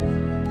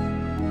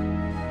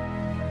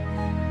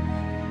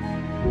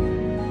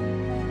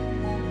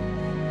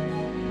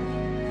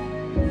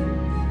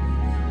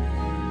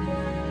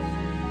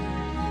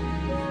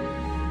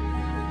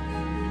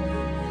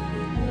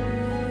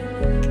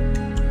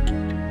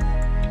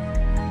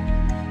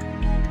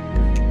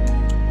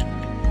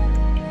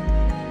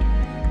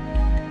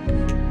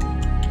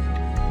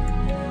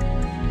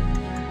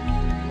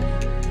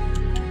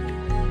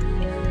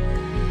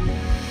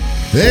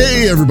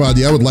Hey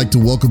everybody, I would like to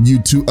welcome you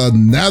to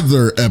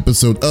another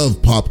episode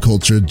of Pop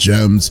Culture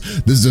Gems.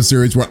 This is a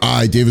series where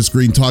I, Davis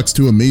Green, talks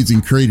to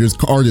amazing creators,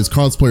 artists,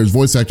 cosplayers,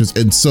 voice actors,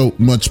 and so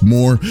much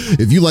more.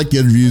 If you like the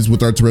interviews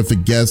with our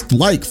terrific guests,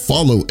 like,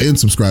 follow, and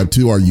subscribe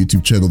to our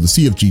YouTube channel, the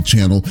CFG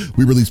channel.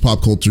 We release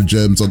Pop Culture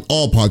Gems on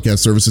all podcast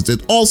services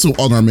and also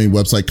on our main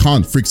website,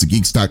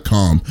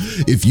 confreaksandgeeks.com.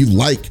 If you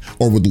like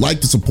or would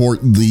like to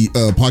support the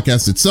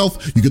podcast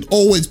itself, you can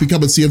always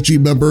become a CFG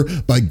member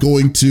by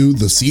going to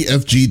the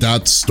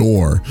CFG.store.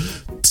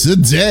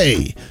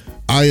 Today,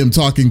 I am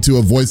talking to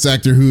a voice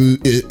actor who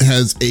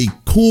has a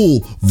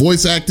cool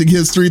voice acting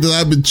history that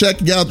I've been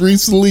checking out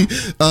recently.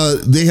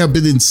 They have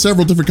been in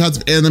several different kinds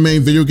of anime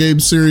and video game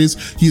series.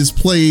 He has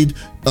played,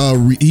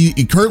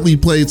 he currently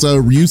plays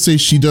Ryusei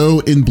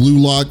Shido in Blue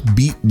Lock,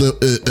 Beat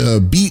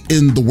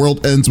in The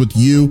World Ends With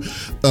You,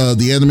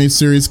 the anime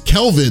series,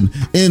 Kelvin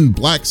in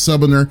Black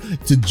Summoner,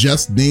 to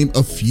just name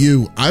a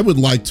few. I would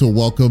like to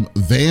welcome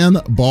Van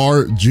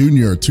Barr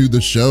Jr. to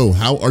the show.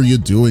 How are you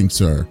doing,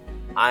 sir?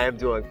 I am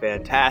doing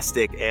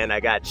fantastic, and I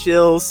got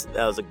chills.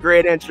 That was a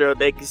great intro.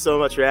 Thank you so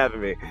much for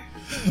having me.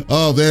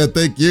 Oh man,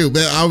 thank you,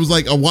 man. I was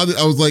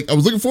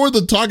looking forward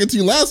to talking to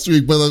you last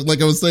week, but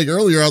like I was saying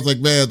earlier, I was like,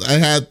 man, I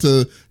had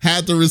to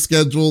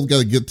reschedule.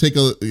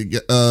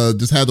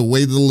 Just had to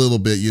wait a little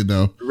bit, you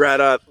know. Right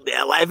up.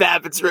 Yeah, life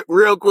happens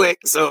real quick,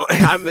 so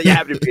I'm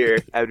happy to be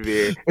here.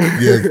 Yeah,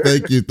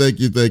 thank you,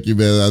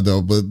 man. I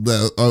know, but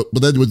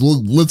anyways,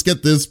 let's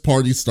get this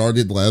party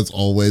started as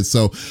always.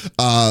 So,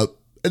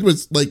 it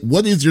was like,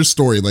 what is your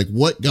story? Like,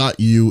 what got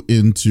you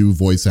into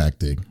voice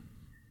acting?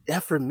 Yeah,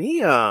 for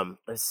me,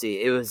 let's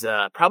see, it was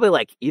probably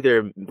like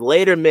either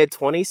late or mid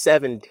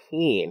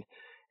 2017,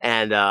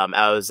 and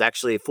I was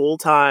actually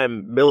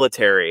full-time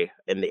military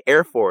in the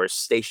Air Force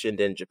stationed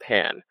in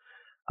Japan.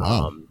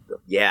 Wow.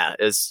 Yeah,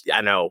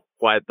 I know,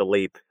 quite the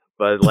leap.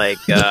 But like,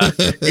 yeah, I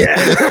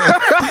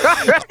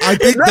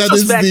think that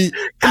is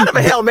kind of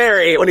a Hail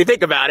Mary when you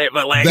think about it.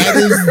 But like, that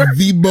is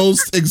the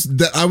most.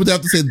 I would have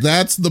to say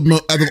that's the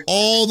most out of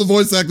all the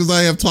voice actors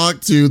I have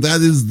talked to.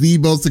 That is the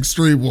most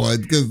extreme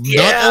one, because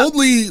not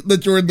only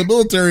that you're in the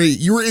military,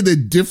 you were in a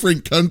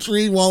different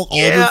country while all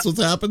this was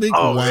happening.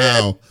 Oh, wow.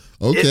 Man.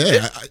 Okay.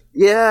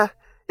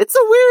 It's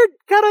a weird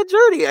kind of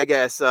journey, I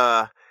guess.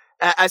 I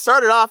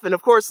started off, and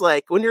of course,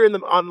 like when you're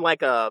on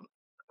like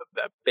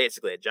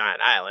basically a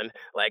giant island,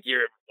 like you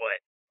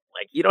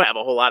don't have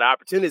a whole lot of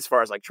opportunities as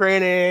far as like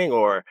training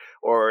or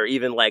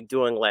even like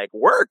doing like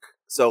work.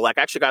 So like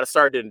I actually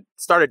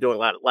started doing a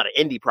lot of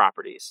indie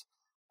properties.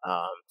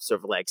 So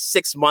for like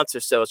 6 months or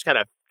so, it's kind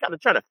of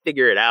trying to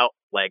figure it out.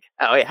 Like,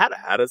 oh wait,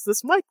 how does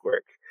this mic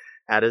work?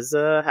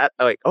 So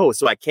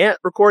I can't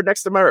record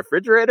next to my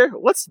refrigerator?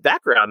 What's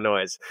background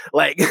noise?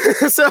 Like,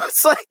 so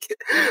it's like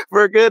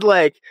for a good,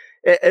 like,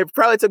 it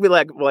probably took me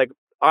like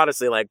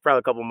honestly, like probably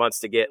a couple months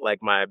to get like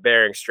my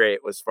bearing straight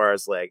as far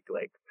as like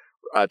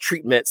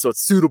treatment, so it's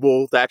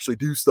suitable to actually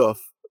do stuff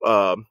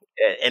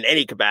in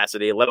any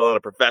capacity, let alone a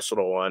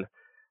professional one.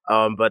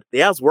 But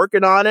yeah, I was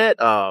working on it.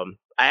 I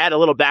had a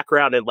little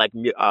background in like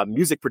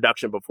music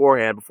production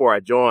beforehand. Before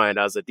I joined,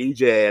 I was a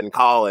DJ in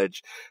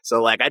college,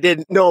 so like I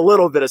did know a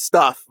little bit of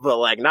stuff, but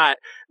like not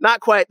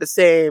quite the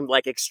same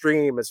like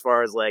extreme as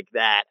far as like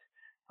that.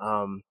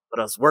 But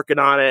I was working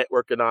on it,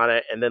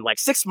 and then like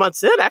 6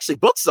 months in, I actually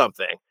booked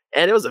something.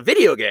 And it was a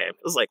video game.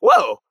 It was like,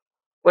 whoa,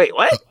 wait,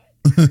 what?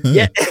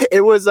 Yeah,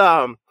 it was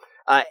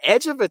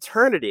Edge of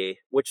Eternity,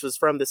 which was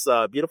from this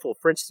beautiful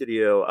French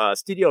studio,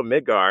 Studio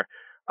Midgar.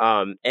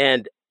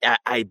 And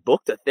I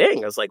booked a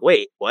thing. I was like,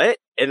 wait, what?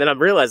 And then I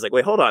realized, like,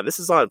 wait, hold on, this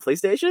is on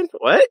PlayStation?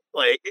 What?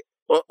 Like,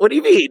 what do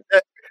you mean?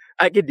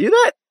 I could do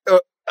that?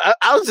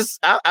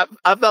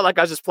 I felt like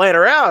I was just playing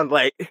around.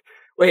 Like,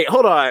 wait,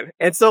 hold on.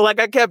 And so like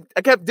I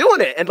kept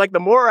doing it, and like the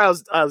more I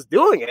was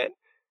doing it.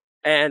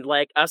 And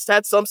like I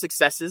had some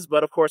successes,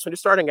 but of course, when you're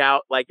starting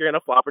out, like you're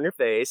gonna flop on your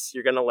face,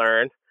 you're gonna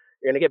learn,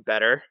 you're gonna get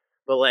better.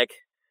 But like,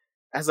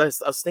 as I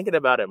was thinking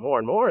about it more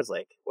and more, it's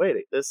like, wait,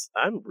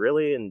 I'm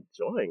really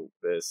enjoying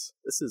this.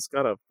 This is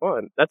kind of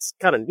fun. That's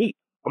kind of neat.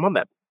 I'm on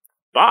that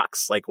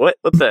box. Like, what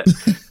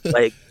the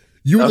like?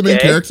 You were the main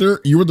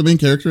character. You were the main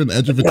character in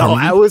Edge of Eternity. No,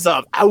 I was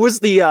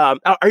the.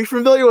 Are you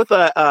familiar with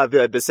the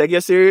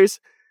Sega series?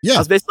 Yeah, I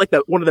was basically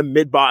like one of the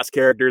mid-boss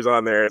characters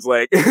on there. It's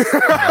like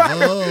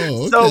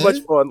okay. So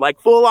much fun,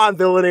 like full-on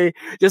villainy,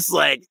 just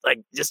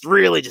just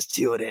really just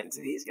chewing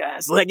into these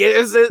guys. Like it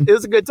was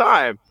a good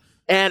time,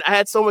 and I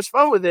had so much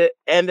fun with it.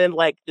 And then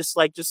just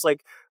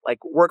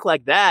work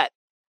like that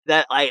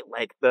I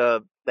like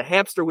the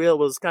hamster wheel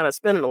was kind of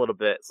spinning a little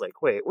bit. It's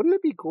like, wait, wouldn't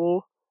it be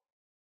cool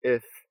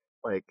if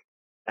like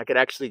I could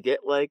actually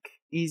get like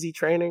easy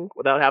training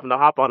without having to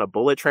hop on a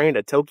bullet train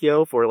to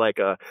Tokyo for like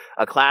a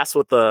class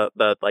with the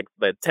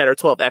 10 or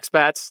 12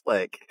 expats,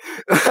 like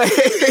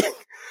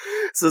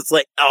so it's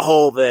like a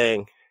whole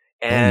thing.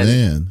 And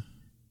man,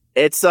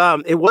 it's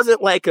it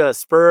wasn't like a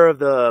spur of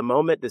the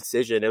moment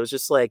decision. It was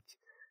just kind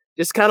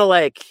of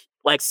like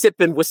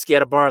sipping whiskey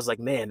at a bar. I was like,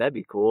 man, that'd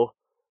be cool.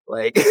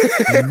 Like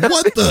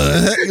what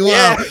the heck?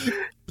 Wow.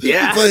 Yeah.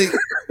 Yeah. Like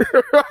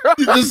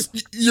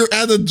you're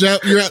at a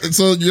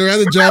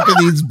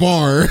Japanese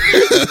bar.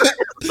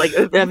 Like,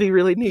 that'd be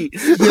really neat.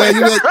 Yeah,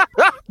 you're like,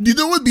 you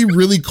know what'd be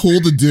really cool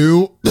to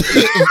do?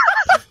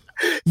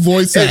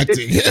 Voice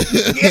acting.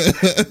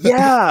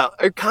 Yeah,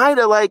 kind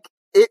of like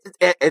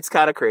it's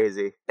kind of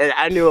crazy, and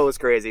I knew it was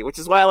crazy, which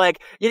is why,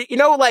 like, you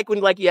know, like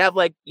when like you have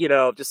like, you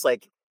know, just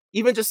like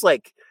even just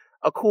like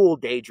a cool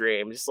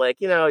daydream, just like,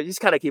 you know, you just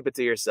kind of keep it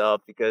to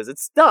yourself because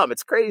it's dumb,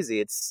 it's crazy,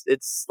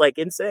 it's like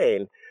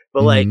insane.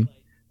 But like Hmm.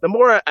 the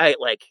more I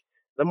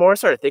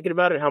started thinking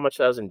about it, how much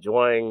I was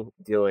enjoying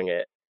doing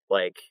it,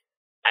 like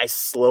I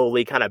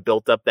slowly kind of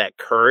built up that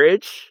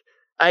courage,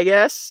 I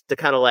guess, to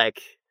kind of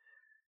like,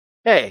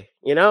 hey,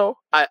 you know,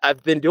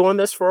 I've been doing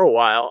this for a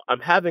while.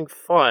 I'm having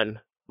fun,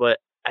 but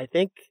I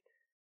think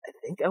I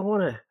think I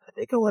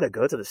wanna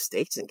go to the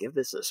States and give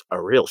this a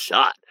real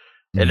shot.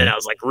 And then Hmm. I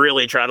was like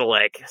really trying to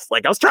like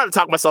I was trying to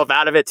talk myself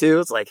out of it too.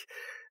 It's like,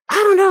 I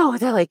don't know.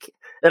 They're like,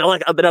 then I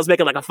was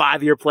making like a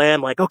 5-year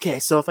plan. Like, okay,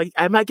 so if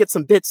I might get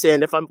some bits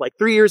in if I'm like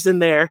 3 years in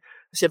there.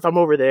 So if I'm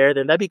over there,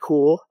 then that'd be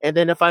cool. And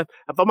then if I'm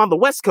on the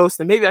West Coast,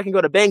 then maybe I can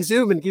go to Bang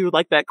Zoom and do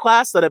like that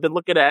class that I've been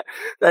looking at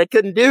that I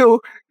couldn't do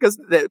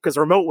because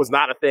remote was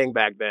not a thing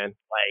back then.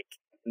 Like,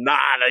 not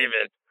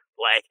even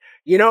like,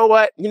 you know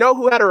what? You know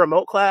who had a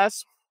remote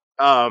class?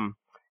 Um,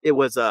 it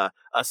was a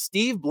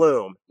Steve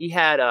Bloom. He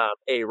had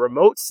a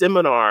remote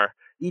seminar.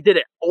 He did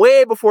it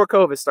way before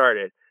COVID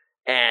started.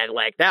 And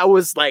that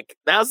was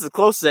as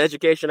close to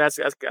education as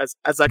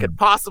I could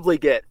possibly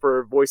get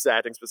for voice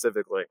acting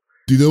specifically.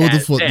 Do you know what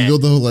And you man, know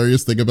the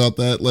hilarious thing about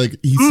that? Like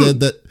he mm, said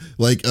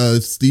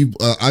that Steve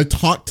I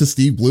talked to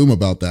Steve Bloom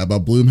about that,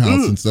 about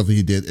Bloomhouse mm, and stuff that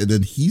he did, and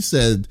then he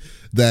said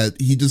that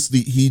he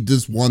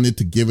just wanted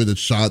to give it a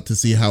shot to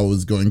see how it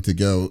was going to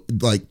go.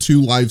 Like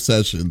 2 live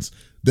sessions,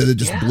 then it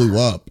just yeah, blew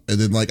up, and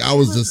then like I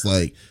was yeah, just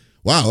like,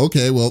 wow,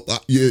 okay, well,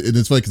 yeah, and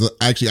it's funny because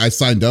actually I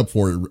signed up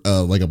for it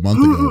like a month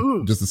mm, ago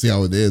mm, mm. just to see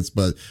how it is,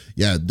 but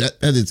yeah, that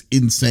is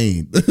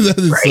insane. That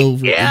is Right, so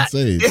yeah.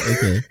 insane.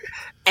 Okay.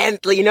 And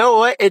you know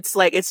what? It's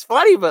like it's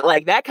funny, but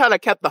like that kind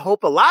of kept the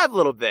hope alive a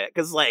little bit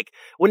because like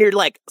when you're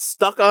like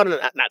stuck on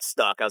not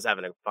stuck, I was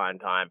having a fine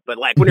time, but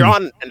like when you're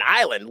on an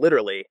island,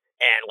 literally,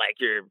 and like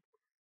you're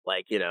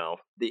like, you know,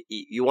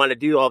 you want to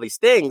do all these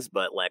things,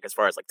 but like as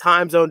far as like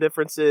time zone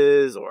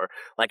differences or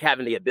like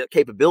having the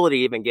capability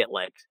to even get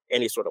like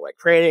any sort of like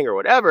training or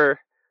whatever,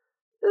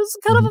 it was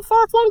kind of a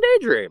far flung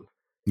daydream.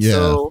 Yeah.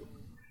 So,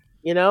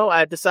 you know,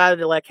 I decided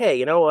to like, hey,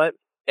 you know what?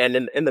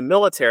 And in the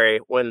military,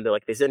 when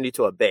they send you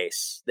to a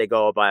base, they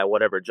go by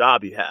whatever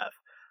job you have.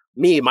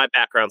 Me, my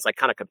background's like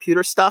kind of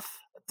computer stuff.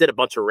 Did a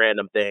bunch of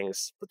random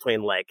things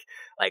between my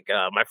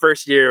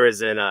first year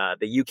was in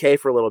the UK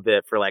for a little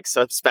bit for like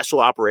special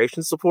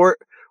operations support,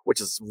 which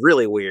is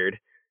really weird.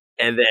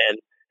 And then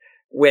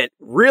went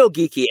real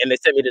geeky, and they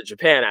sent me to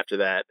Japan after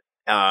that.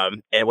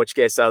 In which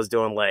case I was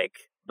doing like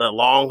the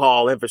long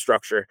haul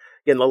infrastructure,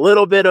 getting a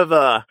little bit of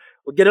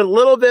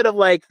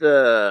like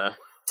the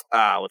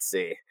let's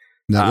see,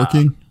 uh,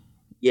 Networking.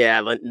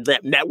 yeah,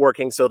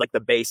 networking, so like the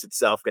base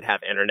itself could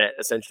have internet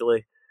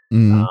essentially.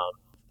 Mm. Um,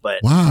 but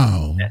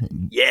Wow,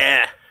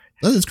 yeah,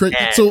 that is great.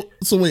 and So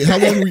wait, how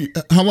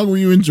long were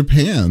you in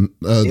Japan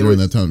it during was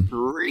that time?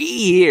 3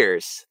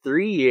 years,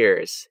 3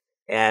 years,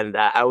 and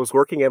I was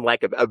working in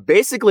like a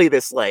basically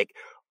this like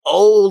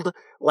old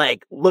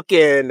like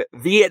looking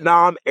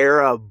Vietnam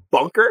era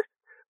bunker,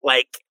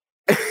 like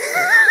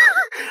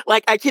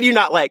like I kid you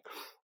not, like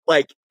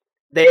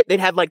they'd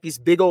have like these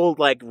big old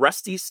like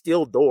rusty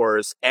steel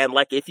doors, and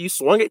like if you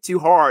swung it too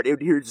hard, it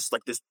would hear just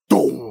like this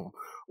boom,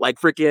 like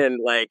freaking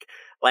like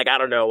I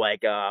don't know,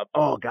 like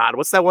oh god,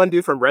 what's that one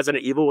dude from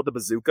Resident Evil with the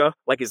bazooka?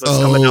 Like he's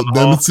just coming down Oh, the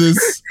hall.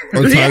 Nemesis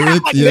or Yeah,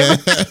 Tyrant? like Yeah.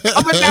 Nemesis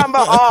coming down the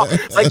hall.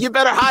 It's like you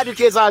better hide your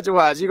kids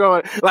otherwise. You're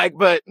going like,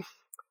 but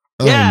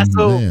Oh yeah.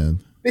 So man.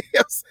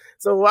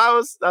 so I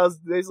was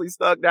basically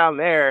stuck down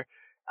there.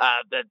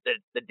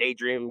 The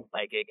daydream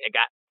like it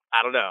got,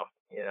 I don't know,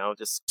 you know,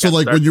 just So got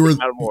like when started you were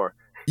thinking about it more.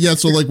 yeah,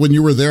 so like when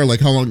you were there, like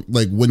how long,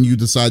 like when you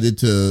decided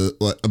to,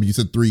 like, I mean, you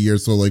said 3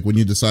 years, so like when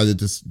you decided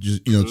to just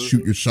shoot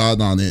Mhm. your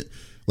shot on it,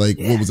 like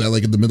what Yeah, was that,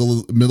 like in the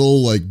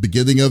middle like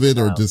beginning of it,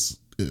 or about, just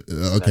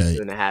about okay?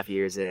 2.5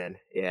 years in.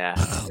 Yeah,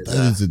 Wow,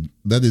 'cause,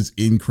 that is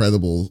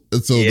incredible.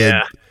 And so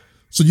yeah,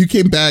 so you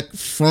came back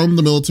from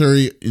the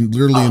military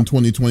literally oh in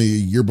 2020, a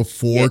year yeah.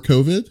 before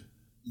COVID.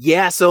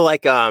 Yeah, so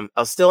like I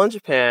was still in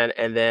Japan,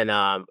 and then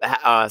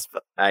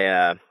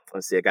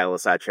let's see, I got a little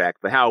sidetracked.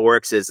 But how it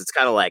works is it's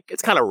kind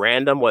of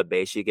random what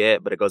base you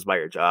get, but it goes by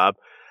your job.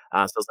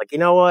 So it's like, you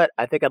know what?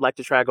 I think I'd like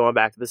to try going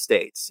back to the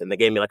States, and they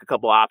gave me like a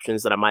couple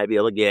options that I might be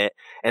able to get,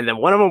 and then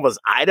one of them was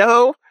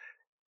Idaho,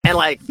 and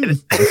like, which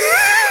is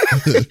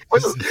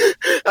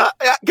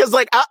because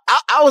like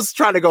I was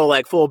trying to go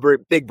like full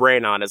big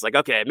brain on it. It's like,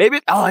 okay, maybe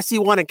I see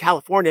one in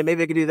California,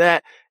 maybe I could do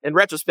that. In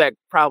retrospect,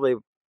 probably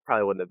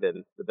wouldn't have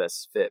been the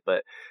best fit,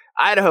 but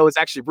Idaho is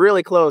actually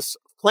really close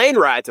plane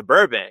ride to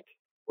Burbank,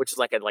 which is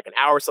like an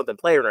hour something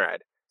plane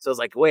ride. So I was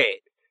like, wait,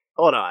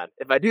 hold on.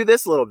 If I do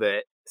this a little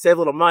bit, save a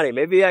little money,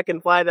 maybe I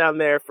can fly down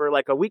there for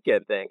like a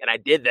weekend thing. And I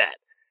did that.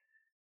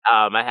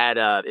 I had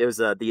it was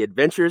the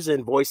Adventures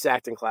in Voice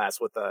Acting class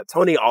with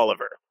Tony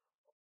Oliver,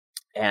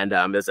 and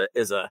I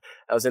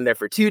was in there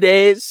for 2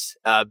 days.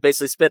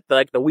 Basically spent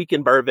like the week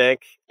in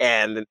Burbank,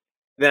 and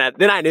then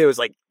I knew it was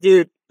like,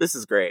 dude, this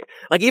is great.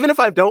 Like even if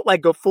I don't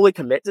like go fully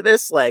commit to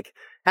this, like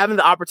having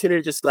the opportunity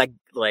to just like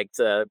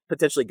to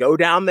potentially go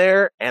down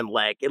there and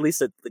like at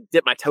least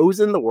dip my toes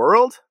in the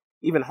world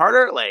even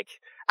harder, like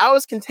I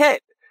was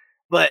content.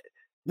 But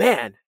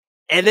man,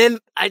 and then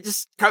I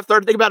just kind of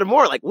started thinking about it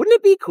more. Like, wouldn't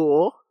it be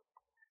cool?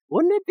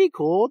 Wouldn't it be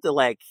cool to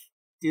like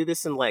do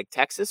this in like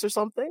Texas or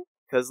something?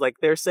 Because like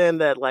they're saying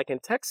that like in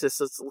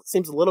Texas it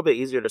seems a little bit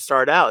easier to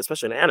start out,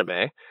 especially in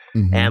anime,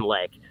 Mm-hmm. and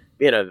like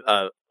being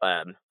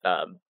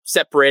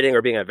separating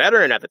or being a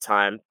veteran at the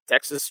time,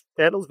 Texas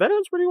handles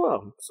veterans pretty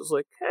well. So it's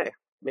like, hey,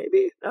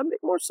 maybe that'd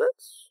make more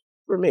sense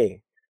for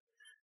me.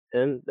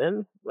 And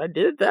then I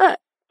did that.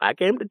 I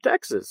came to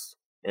Texas.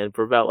 And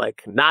for about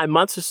like 9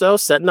 months or so,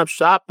 setting up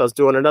shop, I was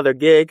doing another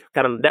gig,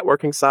 kind of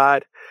networking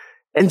side,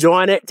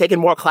 enjoying it, taking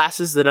more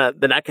classes than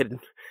I could,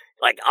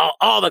 like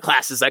all the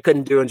classes I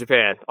couldn't do in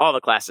Japan, all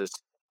the classes,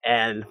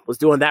 and was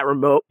doing that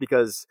remote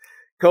because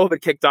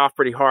COVID kicked off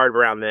pretty hard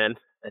around then,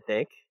 I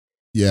think.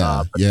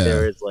 Yeah, But yeah.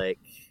 there is like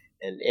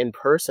an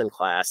in-person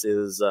class. It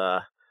was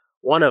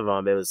one of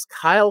them. It was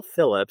Kyle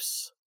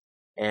Phillips,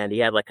 and he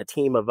had like a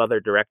team of other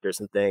directors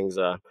and things.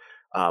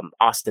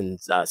 Austin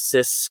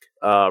Sisk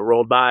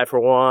rolled by for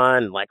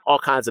one, like all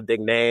kinds of big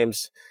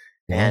names.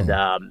 And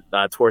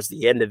Wow. towards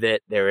the end of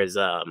it, there is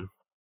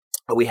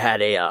we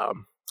had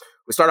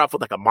we start off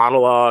with like a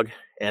monologue,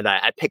 and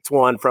I picked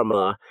one from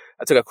I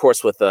took a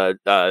course with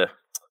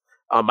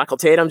Michael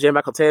Tatum, J.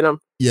 Michael Tatum,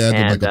 Yeah, the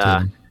and Michael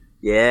Tatum.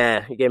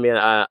 yeah, he gave me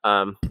a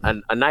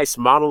nice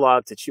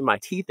monologue to chew my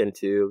teeth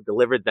into.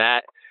 Delivered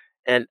that,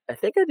 and I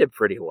think I did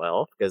pretty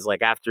well because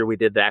like after we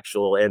did the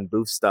actual in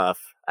booth stuff,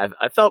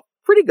 I felt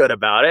pretty good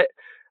about it.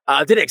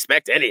 Didn't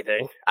expect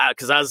anything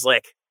because I was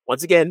like,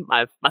 once again,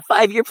 my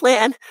 5-year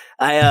plan.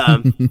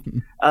 I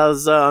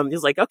was he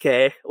was like,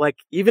 okay, like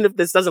even if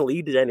this doesn't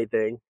lead to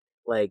anything,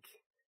 like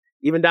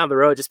even down the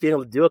road, just being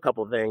able to do a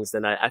couple things,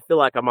 then I feel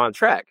like I'm on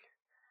track.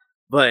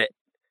 But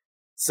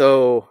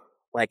so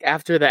like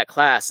after that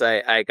class,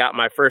 I got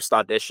my first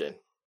audition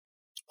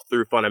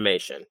through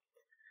Funimation,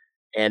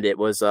 and it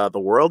was The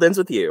World Ends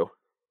With You.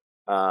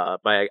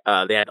 By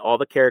they had all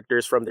the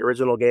characters from the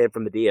original game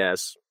from the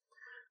DS.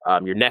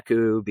 Your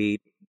Neku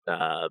beat, oh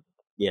god,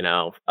 Yeah.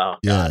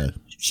 No,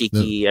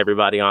 Shiki,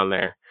 everybody on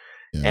there.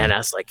 yeah. And I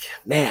was like,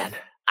 man,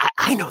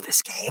 I know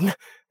this game.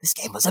 This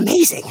game was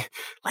amazing.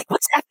 Like,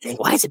 what's happening?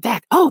 Why is it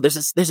back? Oh,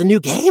 there's a new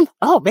game.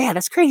 Oh man,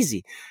 that's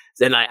crazy.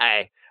 Then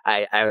I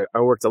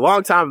worked a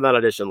long time on that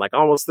audition, like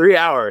almost 3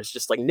 hours,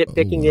 just like Oh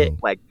nitpicking it,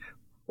 wow.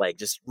 like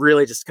just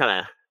really just kind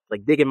of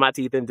like digging my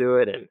teeth into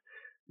it. And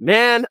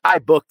man, I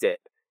booked it.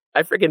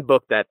 I freaking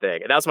booked that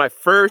thing, and that was my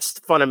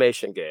first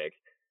Funimation gig,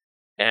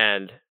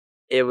 and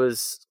it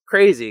was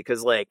crazy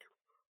because like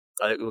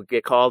I would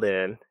get called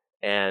in,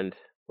 and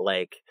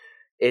like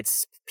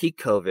it's peak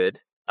COVID.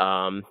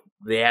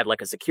 They had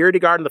like a security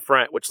guard in the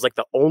front, which is like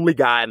the only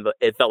guy in the.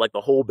 It felt like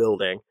the whole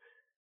building.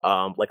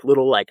 Like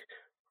little like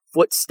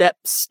footstep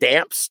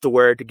stamps to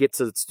where to get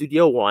to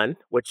Studio One,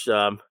 which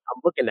I'm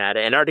looking at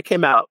it, and it already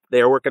came out.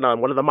 They were working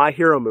on one of the My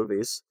Hero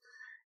movies,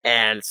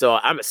 and so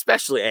I'm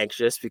especially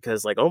anxious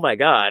because like, oh my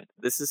god,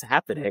 this is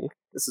happening.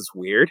 This is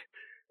weird.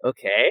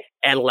 Okay.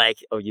 And like,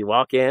 oh, you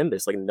walk in,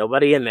 there's like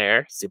nobody in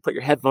there. So you put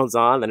your headphones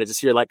on, and I just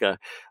hear like a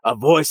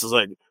voice is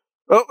like,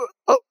 oh,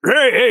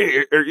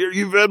 hey,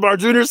 you Van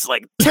Jr.? It's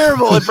like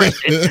terrible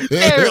impression.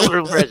 Terrible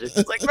impression.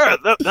 It's like, man,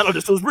 that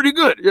audition was pretty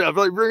good. Yeah,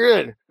 like bring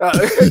it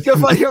in.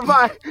 You're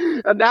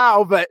fine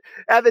now, but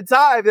at the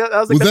time, that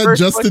was like Was the that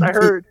first voice Justin? I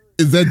heard.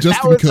 Is that That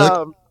Justin was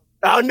Cook?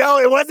 oh no,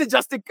 it wasn't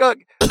Justin Cook.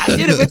 I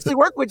did eventually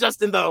work with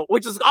Justin though,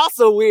 which is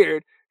also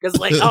weird because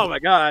like, oh my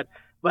god.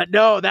 But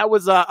no, that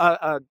was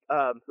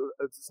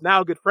it's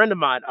now a good friend of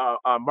mine,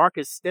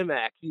 Marcus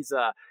Stimac. He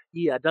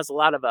does a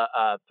lot of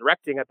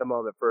directing at the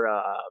moment for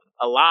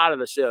a lot of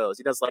the shows.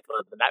 He does like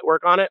the night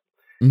work on it,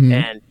 Hmm.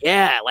 and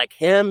yeah, like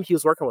him, he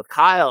was working with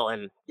Kyle,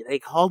 and they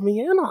called me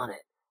in on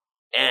it,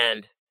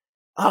 and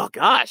oh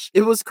gosh,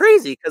 it was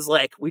crazy because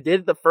like we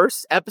did the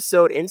first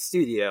episode in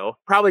studio,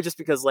 probably just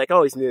because like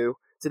oh he's new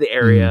to the Hmm.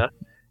 area,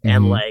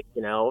 and Hmm. like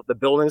the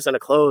building's gonna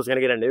close, we're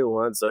gonna get a new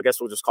one, so I guess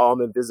we'll just call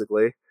him in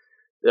physically.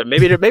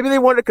 Maybe they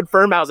wanted to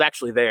confirm I was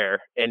actually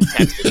there in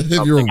Texas or If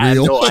you're something. I have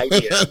real. no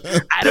idea.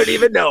 I don't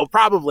even know.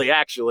 Probably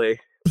actually.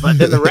 But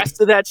then the rest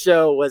of that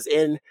show was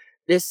in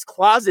this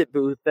closet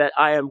booth that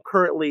I am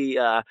currently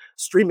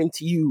streaming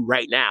to you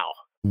right now.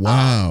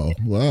 Wow.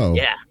 Wow.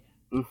 Yeah.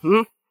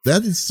 Mm-hmm.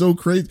 That is so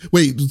crazy.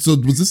 Wait, so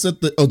was this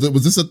at the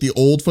was this at the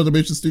old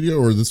Funimation studio,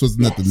 or this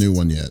wasn't at the Yes. new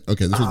one yet?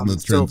 Okay, this wasn't the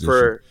So transition.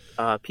 for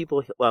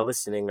people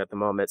listening at the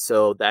moment,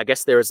 so I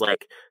guess there's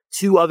like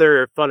two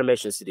other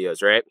Funimation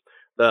studios, right?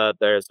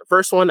 There's the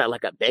first one at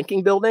like a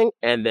banking building,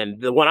 and then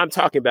the one I'm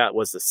talking about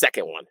was the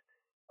second one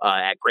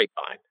at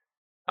Grapevine,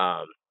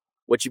 um,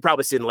 which you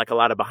probably seen like a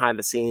lot of behind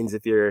the scenes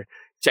if you're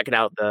checking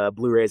out the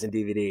Blu-rays and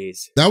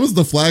DVDs. That was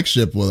the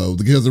flagship one though,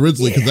 because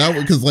originally,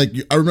 because like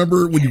I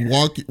remember when you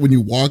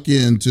walk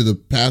into the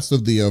past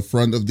of the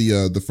front of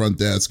the front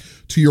desk,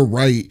 to your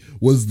right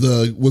was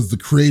the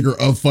creator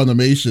of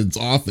Funimation's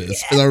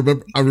office, and I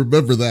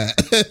remember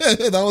that.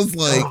 And I was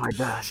like, oh my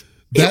gosh,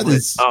 that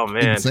is oh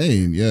man,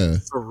 insane, yeah,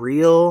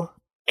 surreal.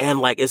 And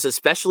like it's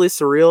especially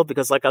surreal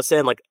because like I was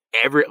saying, like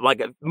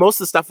most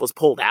of the stuff was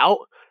pulled out.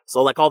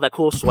 So like all that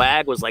cool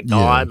swag was like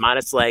gone,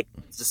 minus like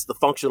just the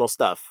functional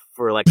stuff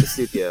for like the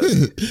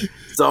studios.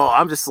 So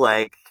I'm just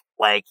like,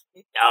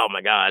 oh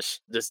my gosh,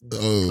 just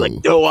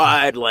like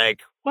doe-eyed,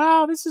 like,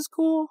 wow, this is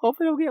cool.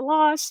 Hopefully I'll get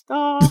lost.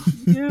 Oh,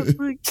 yeah,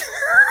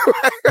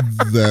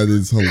 that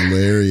is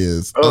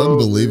hilarious,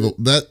 unbelievable.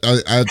 Man. That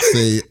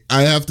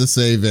I have to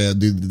say, man,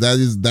 dude,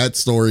 that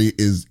story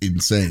is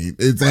insane.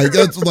 It's like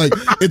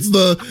it's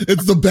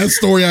the best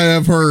story I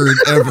have heard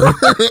ever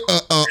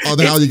on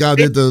how you got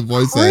into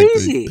voice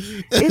acting.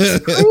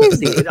 It's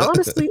crazy. It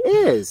honestly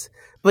is.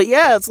 But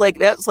yeah, it's like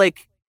that's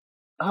like,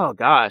 oh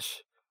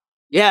gosh.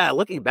 Yeah,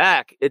 looking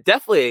back, it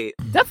definitely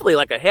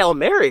like a Hail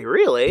Mary,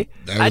 really.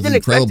 I didn't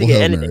expect to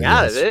get anything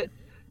out of it.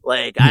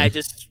 Like, I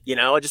just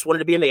wanted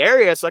to be in the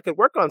area so I could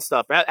work on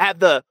stuff. I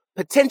had the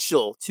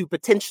potential to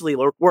potentially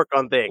work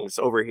on things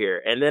over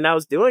here. And then I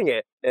was doing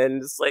it.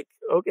 And it's like,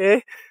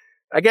 okay,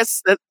 I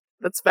guess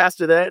that's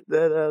faster than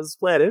I was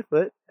planning.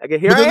 But I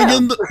get here.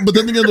 But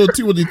then again, though,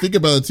 too, when you think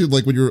about it, too,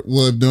 like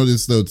I've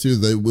noticed, though, too,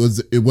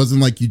 that it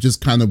wasn't like you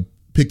just kind of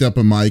picked up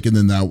a mic and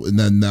then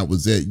that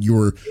was it. You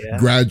were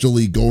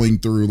gradually going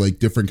through like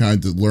different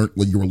kinds of like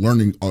you were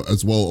learning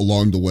as well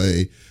along the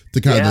way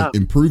to kind of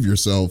improve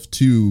yourself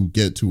to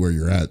get to where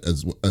you're at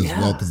as well.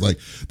 Because like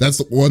that's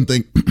the one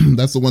thing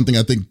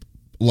I think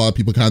a lot of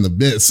people kind of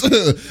miss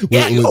with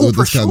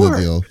this kind of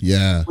deal.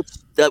 Yeah,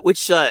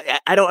 which I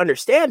don't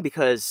understand,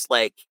 because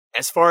like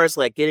as far as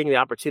like getting the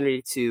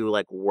opportunity to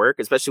like work,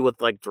 especially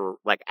with like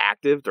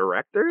active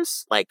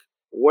directors, like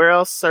where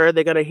else are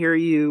they gonna hear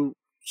you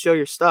show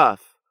your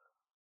stuff,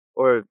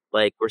 or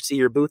see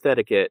your booth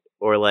etiquette,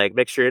 or like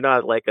make sure you're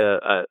not like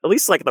at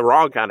least like the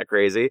wrong kind of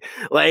crazy,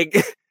 like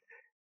go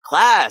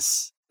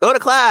to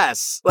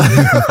class.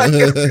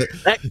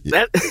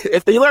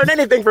 If you learn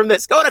anything from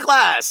this, go to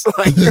class.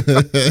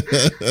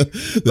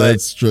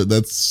 That's true.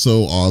 That's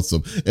so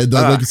awesome. And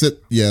like you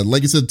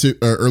said too,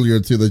 earlier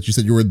too, that you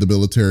said you were in the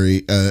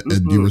military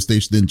and you were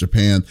stationed in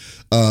Japan.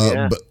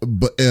 But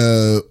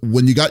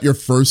when you got your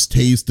first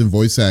taste in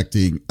voice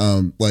acting,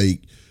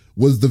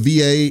 was the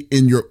VA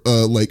in your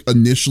like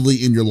initially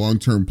in your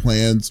long-term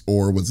plans,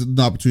 or was it an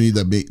opportunity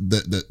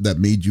that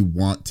made you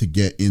want to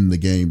get in the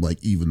game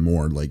like even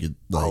more? Like it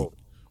the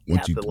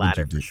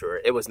latter for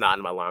sure. It was not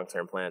in my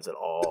long-term plans at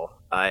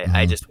all.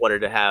 I just wanted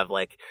to have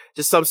like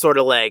just some sort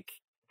of like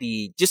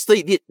the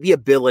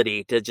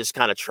ability to just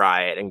kind of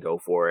try it and go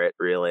for it,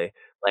 really.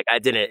 Like I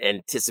didn't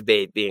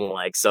anticipate being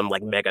like some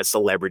like mega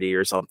celebrity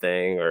or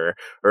something, or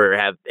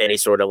have any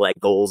sort of like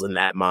goals in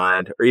that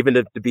mind, or even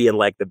to be in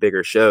like the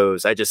bigger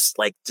shows. I just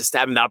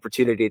having the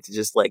opportunity to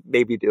just like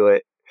maybe do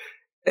it.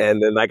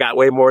 And then I got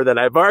way more than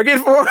I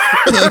bargained for.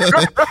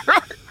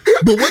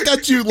 But what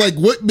got you, like,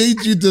 what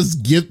made you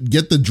just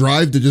get the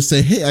drive to just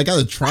say, hey, I got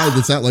to try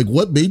this out? Like,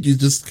 what made you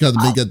just kind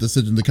of make that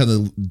decision to kind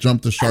of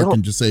jump the shark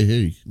and just say,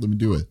 hey, let me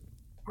do it?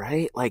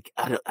 Right? Like,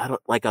 I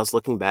don't, like, I was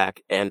looking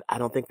back and I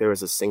don't think there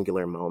was a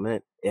singular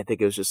moment. I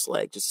think it was just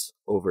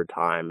over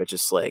time. It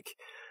just like,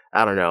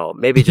 I don't know,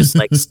 maybe just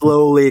like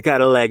slowly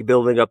kind of like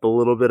building up a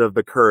little bit of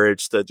the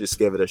courage to just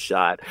give it a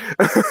shot.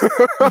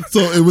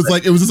 So it was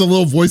just a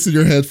little voice in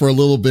your head for a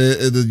little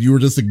bit, and then you were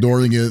just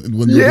ignoring it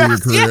when you were in your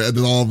career, and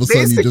then all of a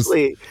sudden you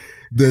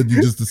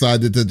just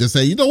decided to just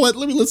say, you know what,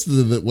 let me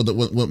listen to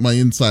what my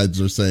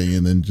insides are saying,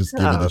 and then just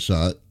give it a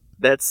shot.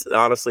 That's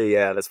honestly,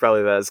 that's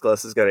probably about as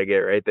close as it's gonna get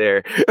right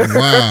there.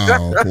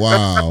 Wow.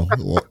 Well,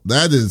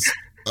 that is,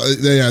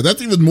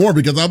 that's even more,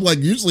 because I'm like,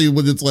 usually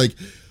when it's like,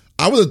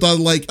 I would have thought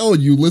like, oh,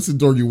 you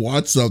listened or you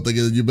watched something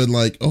and you've been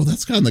like, oh,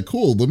 that's kind of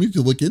cool. Let me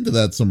look into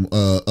that some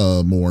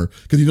more.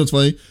 Because you know what's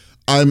funny?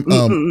 I'm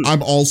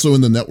also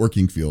in the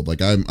networking field.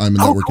 Like I'm a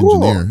network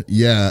engineer.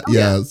 Yeah.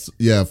 And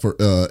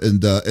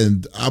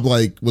I'm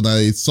like, when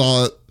I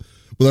saw it,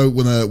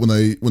 when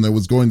I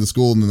was going to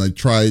school, and then I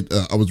tried,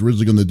 I was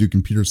originally going to do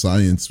computer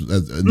science,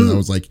 and then I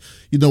was like,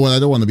 you know what, I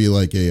don't want to be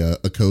like a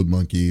code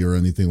monkey or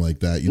anything like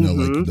that,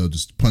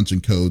 just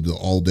punching code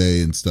all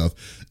day and stuff,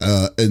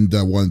 and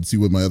I wanted to see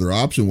what my other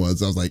option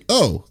was. I was like,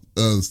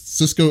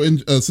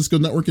 Cisco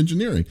network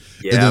enginering,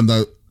 and then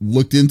I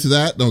looked into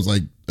that, and I was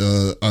like,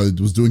 I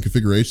was doing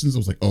configurations. I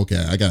was like,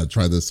 okay, I gotta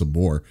try this some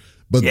more.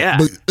 But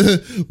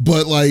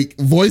like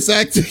voice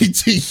acting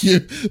to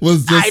you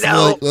was just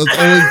always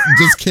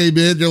just came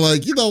in. You're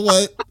like, you know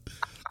what?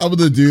 I'm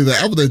gonna do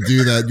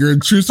that. Your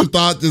intrusive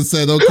thought just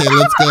said, okay,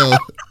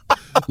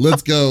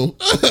 let's go.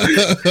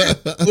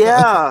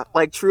 Yeah,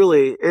 like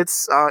truly,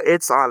 it's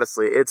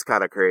honestly, it's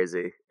kind of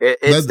crazy.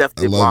 It's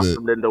definitely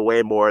blossomed into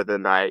way more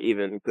than I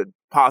even could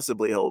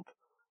possibly hope.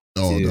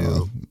 Oh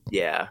no.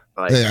 Yeah.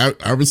 Like, Hey,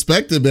 I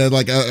respect it, man.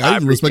 Like I I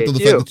respect the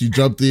appreciate fact you. that you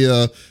jumped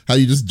how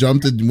you just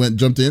jumped and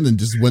jumped in and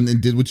just went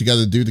and did what you got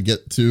to do to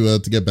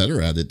get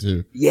better at it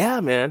too. Yeah,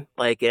 man.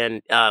 Like,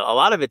 and a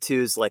lot of it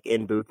too is like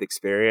in booth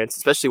experience,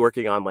 especially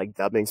working on like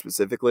dubbing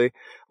specifically.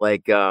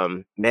 Like,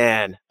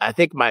 man, I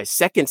think my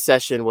second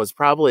session was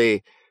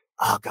probably,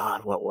 oh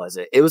God, what was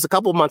it? It was a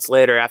couple months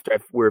later after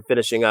we were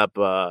finishing up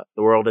The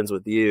World Ends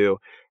With You,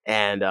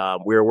 and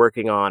we were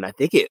working on, I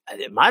think it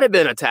might have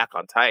been Attack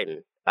on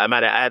Titan. I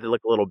had to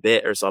look a little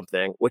bit or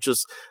something, which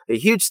was a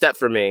huge step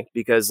for me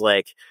because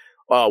like,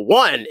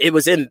 one, it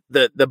was in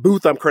the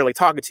booth I'm currently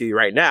talking to you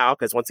right now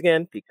because once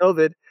again, peak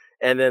COVID.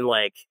 And then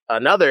like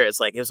another, it's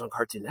like it was on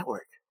Cartoon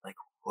Network. Like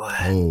what?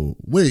 Oh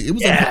wait, it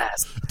was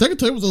Yes. Attack on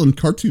Titan was on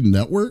Cartoon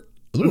Network.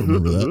 I don't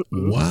remember that.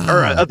 Wow.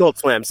 Or Adult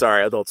Swim.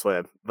 Sorry, Adult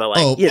Swim. But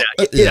like you know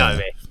what I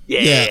mean.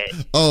 Yeah.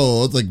 Oh,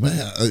 I was like, man,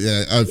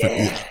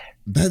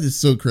 that is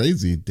so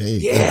crazy.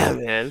 Dang. Yeah,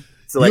 man.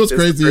 So You like know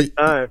what's crazy?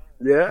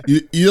 Yeah.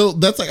 You know,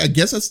 that's like, I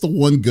guess that's the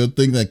one good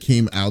thing that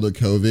came out of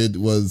COVID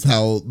was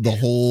how the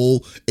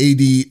whole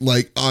AD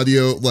like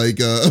audio like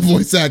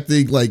voice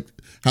acting, like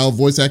how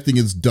voice acting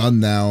is done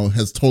now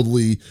has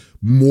totally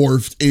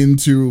morphed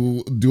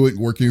into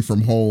working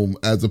from home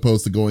as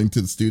opposed to going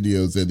to the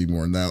studios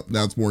anymore. Now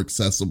it's more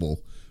accessible.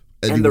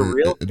 And the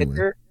real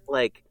kicker,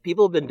 like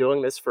people have been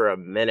doing this for a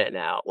minute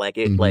now. Like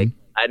like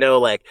I know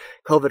like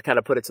COVID kind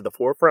of put it to the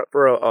forefront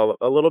for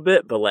a little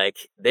bit, but like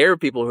there are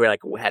people who are like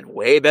had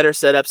way better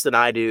setups than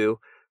I do,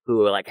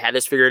 who like had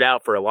this figured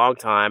out for a long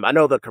time. I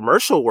know the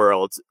commercial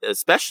world,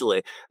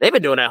 especially, they've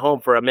been doing it at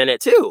home for a minute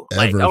too.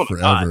 Like, oh my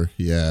God.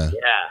 Yeah.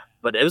 Yeah.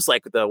 But it was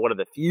like one of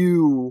the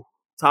few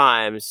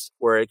times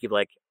where it could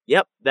like,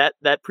 yep, that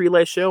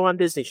prelay show on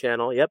Disney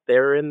Channel. Yep, they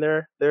were in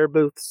their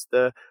booths,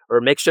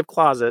 or makeshift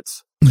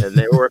closets, and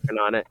they were working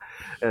on it.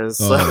 And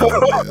so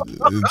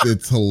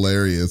it's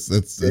hilarious.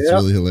 It's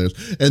really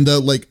hilarious. And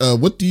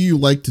what do you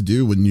like to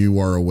do when you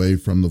are away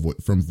from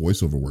from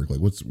voiceover work?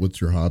 Like,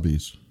 what's your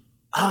hobbies?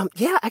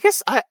 Yeah, I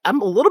guess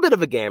I'm a little bit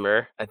of a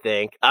gamer, I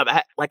think.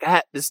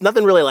 There's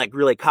nothing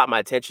really caught my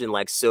attention,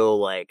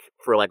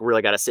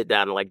 really got to sit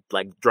down and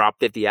like drop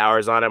 50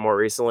 hours on it more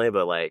recently,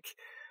 but like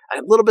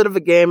I'm a little bit of a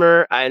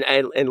gamer.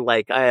 And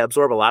like I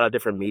absorb a lot of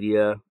different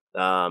media.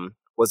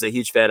 Was a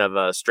huge fan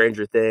of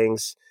Stranger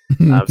Things.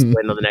 I'm still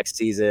waiting on the next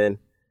season.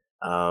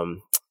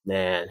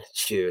 Man,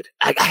 shoot.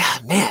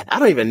 I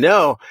don't even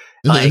know.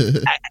 Like,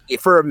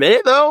 for a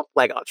minute though,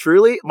 like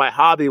truly, my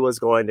hobby was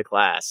going to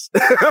class.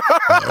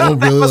 Oh, really?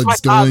 That was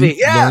like my hobby.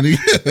 Yeah, learning?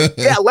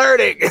 yeah,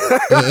 learning.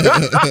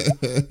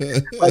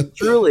 Like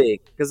truly,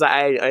 because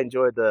I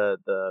enjoyed the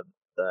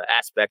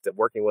aspect of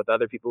working with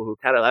other people who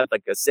kind of have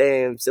like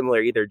the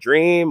similar either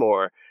dream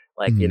or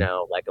like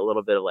like a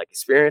little bit of like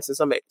experience in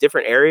some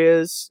different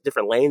areas,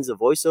 different lanes of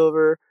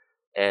voiceover.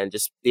 And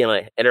just being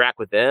able to interact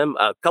with them.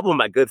 A couple of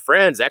my good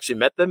friends actually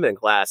met them in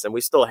class, and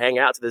we still hang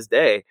out to this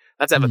day.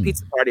 Let's have a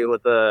pizza party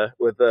with Are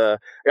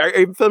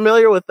you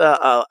familiar with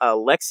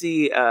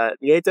Lexi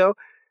Nieto?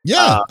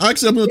 Yeah,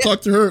 actually, I'm going to talk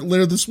to her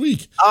later this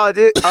week. Oh,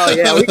 dude. Oh,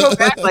 yeah. We go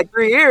back like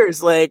 3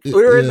 years. Like we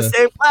were in the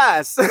same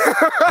class.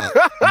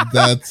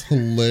 That's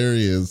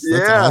hilarious.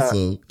 That's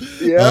awesome.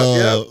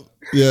 Yeah.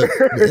 Yeah,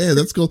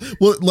 that's cool.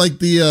 Well,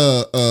 like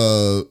your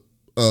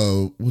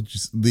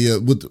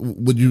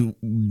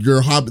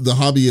hobby, the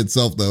hobby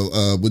itself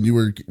though, when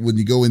you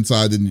go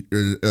inside and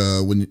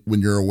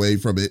when you're away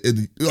from it,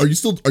 are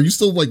you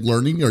still like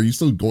learning? Are you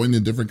still going to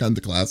different kinds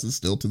of classes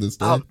still to this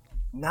day?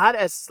 Not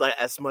as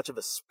much of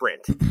a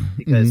sprint,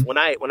 because when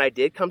I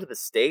did come to the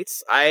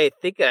States, I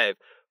think I've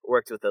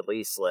worked with at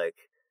least like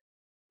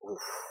it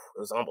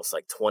was almost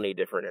like 20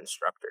 different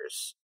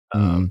instructors.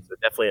 So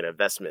definitely an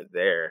investment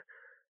there.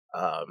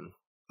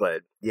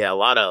 But yeah, a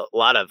lot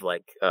of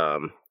like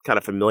kind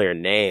of familiar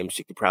names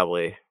you could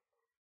probably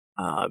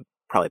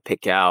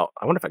pick out.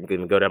 I wonder if I can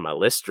even go down my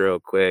list real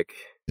quick.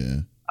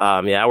 Yeah.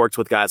 I worked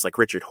with guys like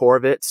Richard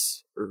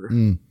Horvitz,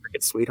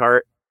 Cricket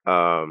Sweetheart.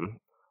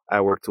 I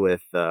worked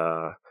with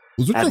was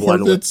Richard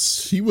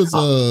Horvitz? He was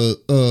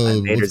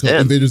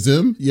Invader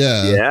Zim.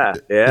 Yeah.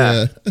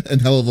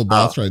 And hell of a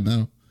boss right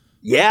now.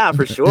 Yeah,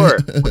 for sure.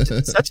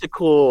 Such a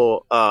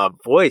cool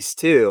voice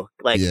too.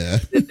 Like,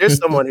 there's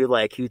someone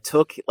who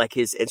took like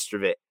his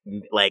instrument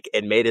like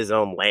and made his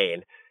own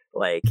lane.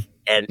 Like,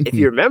 and if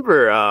you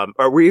remember,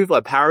 or were you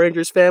a Power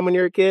Rangers fan when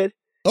you were a kid?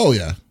 Oh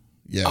yeah,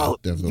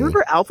 definitely. You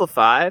remember Alpha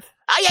 5?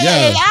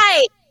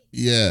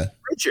 Yeah.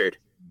 Richard.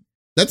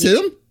 That's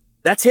him.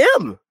 That's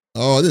him.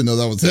 Oh, I didn't know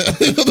that was him.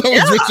 That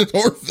was Richard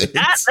Horvitz.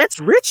 That's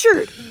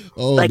Richard.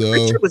 Oh, like no.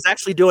 Richard was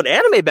actually doing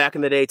anime back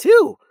in the day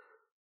too.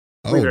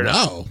 Oh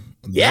wow.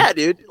 Yeah,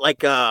 dude.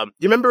 Like, you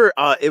remember?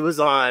 It was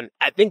on.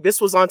 I think this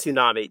was on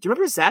Toonami. Do you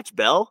remember Zatch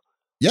Bell?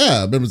 Yeah,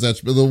 I remember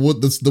Zatch Bell.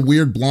 The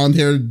weird blonde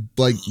haired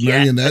like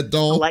marionette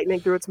doll, lightning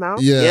through its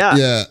mouth.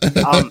 Yeah.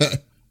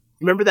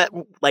 Remember that?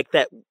 Like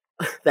that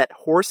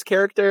horse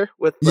character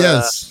with.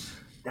 Yes,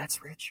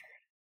 that's Richard.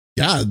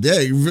 God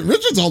dang,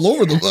 Richard's all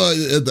over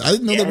the. I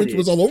didn't know that Richard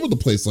was all over the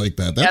place like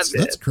that.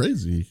 That's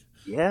crazy.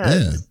 Yeah,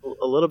 Yeah. just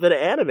a little bit of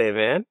anime,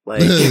 man.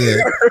 Like,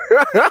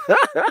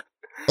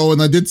 Oh,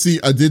 and I did see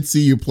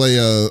you play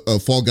a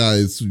Fall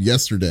Guys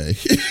yesterday,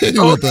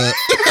 oh, with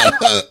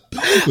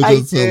which I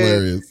was did.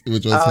 hilarious.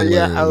 Which was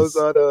Yeah, I was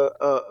hilarious.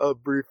 on a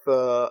brief.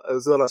 I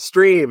was on a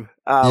stream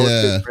with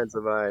good Yeah, friends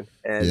of mine,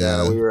 and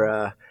yeah. we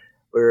were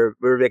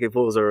making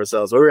fools of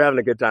ourselves. We were having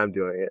a good time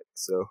doing it.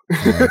 So,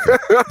 Oh, okay.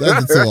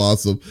 That's so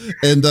awesome.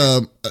 And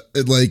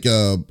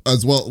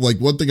as well, like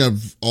one thing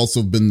I've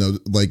also been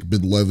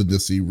been loving to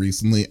see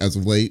recently as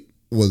of late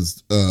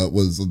was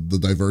the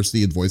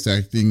diversity in voice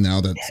acting now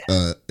that's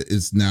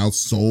is now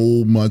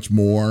so much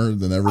more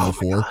than ever oh my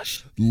before,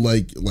 gosh.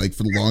 like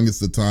for the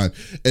longest of time.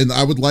 And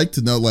I would like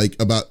to know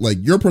about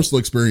your personal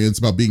experience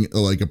about being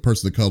a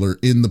person of color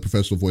in the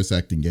professional voice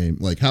acting game.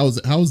 Like how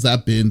has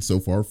that been so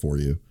far for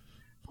you?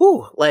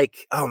 Whew,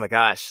 like, oh my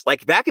gosh.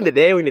 Like back in the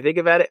day when you think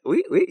about it,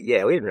 we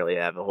didn't really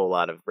have a whole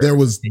lot of There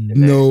was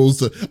representation there. no,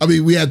 I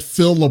mean, we had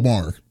Phil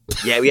Lamar.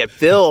 Yeah, we had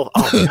Phil.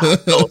 Oh my god,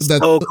 Phil's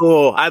That so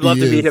cool. I'd love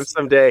he to meet him is.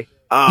 someday.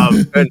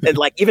 And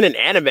like even in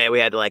anime, we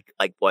had like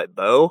what,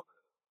 Bo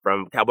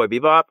from Cowboy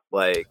Bebop,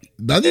 like,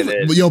 Not and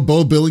even, then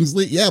Bo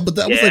Billingsley. Yeah, but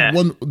that was yeah,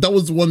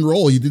 one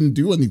role. He didn't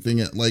do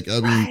anything at right,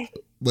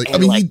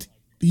 and like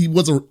he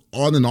was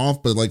on and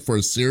off, but like for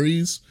a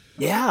series,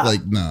 yeah,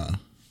 like nah.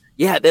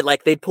 yeah,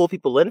 they'd pull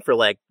people in for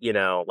like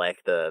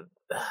like the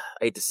I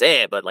hate to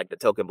say it, but like the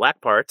token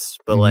black parts,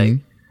 but like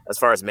Mm-hmm. as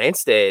far as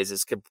mainstays,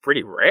 it's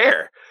pretty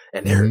rare,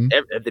 and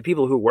Mm-hmm. the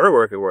people who were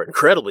working were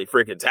incredibly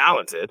freaking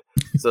talented.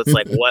 So it's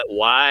like,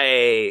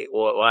 why?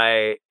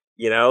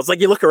 It's like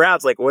you look around,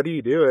 it's like, what are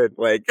you doing?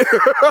 Like,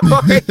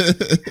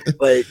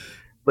 like,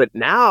 but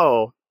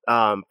now,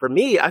 for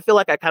me, I feel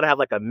like I kind of have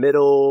like a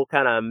middle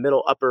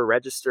upper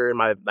register in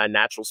my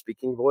natural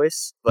speaking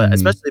voice. But Mm-hmm.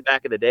 especially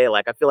back in the day,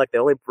 like I feel like they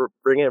only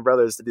bring in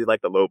brothers to do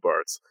like the low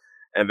parts.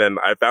 And then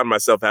I found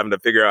myself having to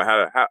figure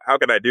out how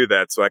can I do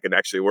that so I can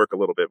actually work a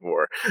little bit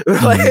more.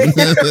 Like,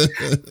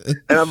 Mm-hmm.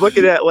 and I'm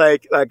looking at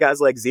like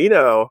guys like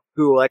Zeno,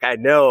 who like I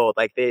know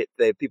like they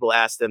people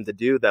ask them to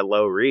do that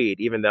low read,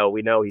 even though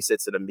we know he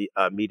sits at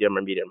a medium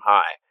or medium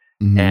high,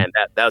 Mm-hmm. and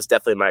that was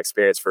definitely my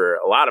experience for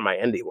a lot of my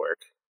indie work.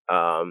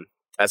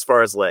 As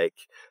far as like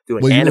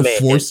doing Well, anime, they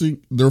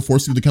were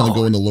forcing you to kind of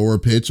oh, go in the lower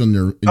pitch on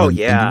your oh indie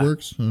yeah,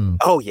 works. Oh.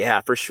 oh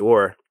yeah, for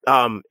sure.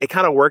 It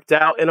kind of worked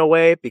out in a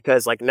way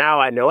because like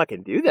now I know I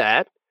can do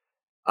that.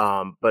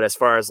 But as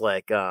far as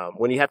like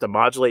when you have to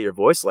modulate your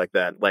voice like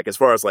that, like as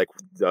far as like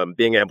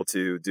being able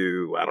to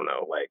do, I don't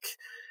know, like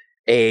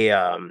a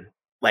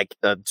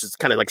just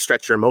kind of like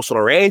stretch your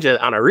emotional range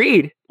on a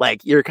read,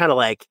 like you're kind of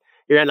like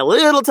you're in a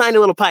little tiny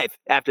little pipe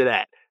after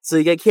that. So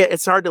you can't.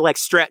 It's hard to like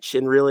stretch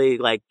and really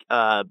like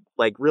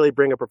really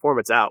bring a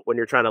performance out when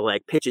you're trying to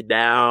like pitch it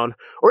down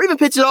or even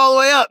pitch it all the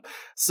way up.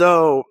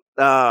 So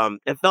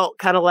it felt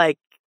kind of like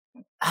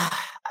I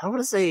don't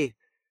want to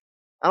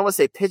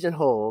say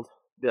pigeonholed,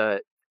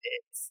 but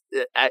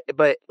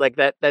but like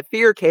that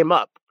fear came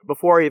up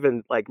before I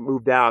even like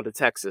moved down to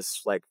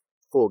Texas, like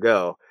full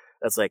go.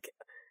 That's like,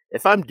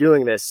 if I'm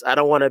doing this, I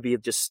don't want to be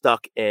just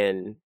stuck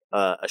in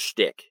a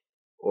shtick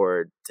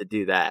or to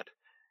do that.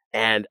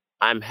 And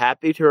I'm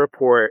happy to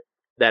report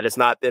that it's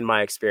not been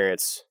my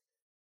experience,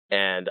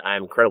 and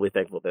I'm incredibly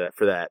thankful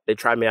for that. They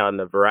tried me out in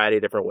a variety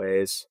of different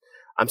ways.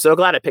 I'm so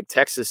glad I picked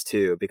Texas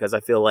too, because I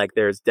feel like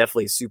there's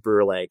definitely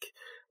super like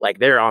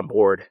they're on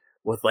board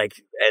with like,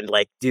 and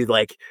like dude,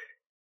 like,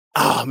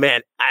 oh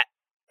man,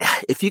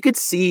 if you could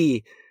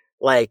see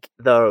like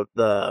the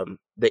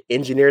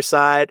engineer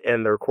side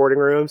and the recording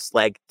rooms,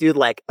 like dude,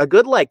 like a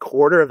good like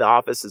quarter of the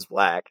office is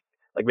black,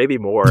 like maybe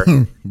more.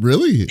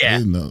 Really? I Yeah,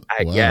 didn't know.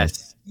 I Wow.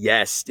 guess.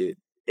 Yes, dude.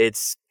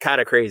 It's kind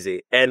of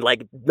crazy. And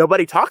like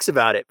nobody talks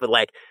about it, but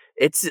like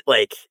it's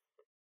like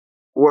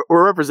we're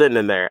representing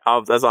in there.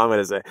 That's all I'm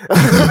gonna say.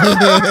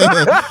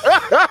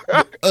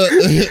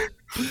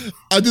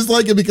 I just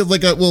like it because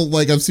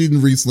I've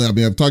seen recently, I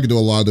mean, I've talked to a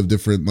lot of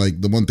different,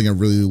 like the one thing I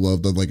really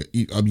loved, like,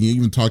 I mean, you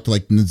even talked to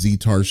like Nazi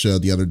Tarsha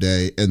the other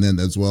day, and then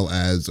as well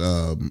as,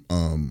 well,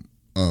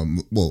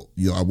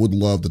 I would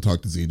love to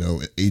talk to Zeno,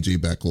 AJ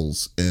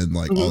Beckles, and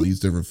like all these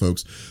different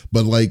folks.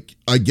 But like,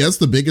 I guess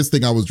the biggest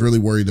thing I was really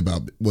worried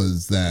about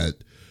was that,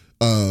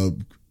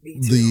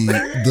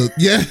 the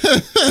yeah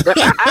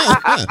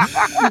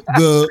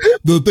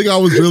the thing I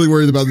was really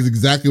worried about is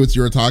exactly what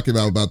you were talking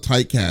about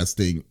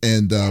typecasting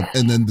and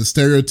then the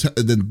stereotype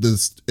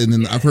and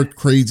then I've heard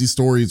crazy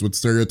stories with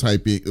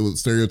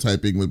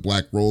stereotyping with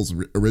black roles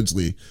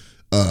originally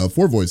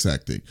for voice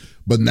acting,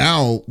 but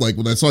now like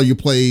when I saw you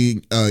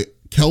playing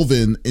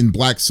Kelvin in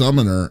Black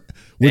Summoner,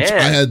 which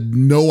I had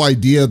no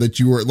idea that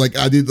you were like.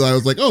 I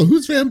was like, oh,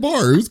 who's Van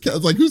Barr? Who's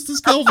this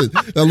Kelvin?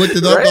 And I looked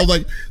it up. Right? I was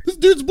like, this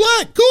dude's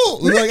black. Cool.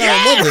 Like,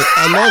 yeah.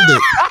 I loved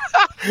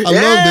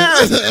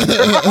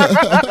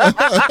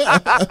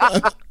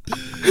it.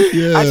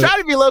 Yeah. I try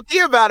to be low key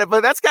about it,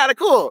 but that's kind of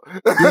cool.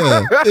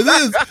 Yeah, it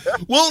is.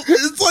 Well,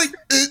 it's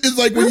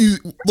like when you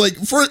like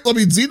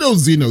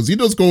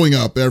Zeno's going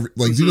up.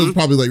 Zeno's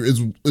probably like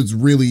is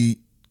really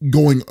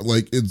going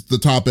like it's the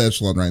top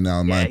echelon right now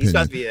in my opinion. He's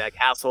got to be like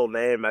household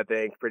name, I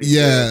think. Pretty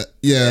yeah, soon.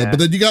 yeah. But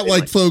then you got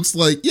like folks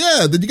like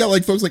then you got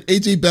like folks like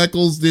AJ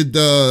Beckles did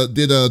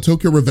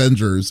Tokyo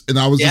Revengers, and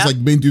I was just like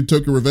main dude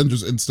Tokyo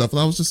Revengers and stuff, and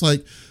I was just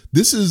like,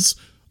 this is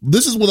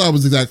what I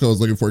was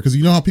looking for, because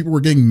you know how people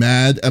were getting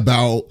mad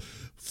about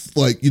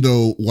like, you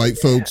know, white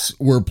folks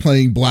were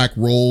playing black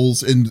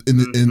roles in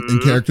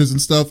characters and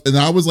stuff, and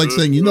I was like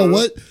saying, you know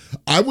what,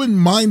 I wouldn't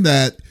mind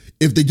that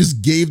if they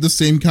just gave the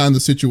same kind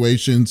of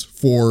situations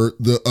for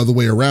the other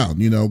way around,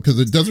 you know, because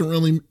it doesn't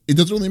really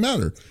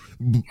matter.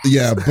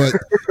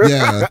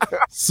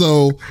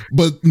 So,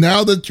 but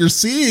now that you're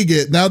seeing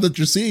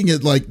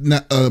it like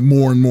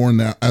more and more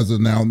now, as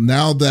of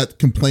now that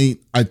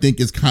complaint I think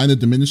is kind of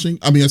diminishing.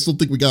 I mean, I still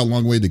think we got a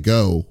long way to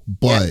go,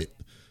 but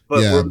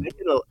we're making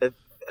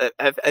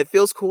it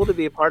feels cool to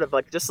be a part of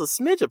like just a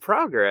smidge of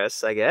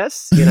progress, I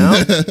guess, you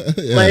know.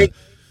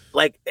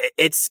 Like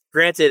it's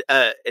granted,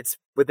 it's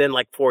within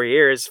like 4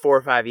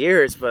 or 5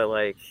 years, but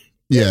like,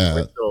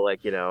 we're still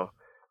like, you know,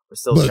 we're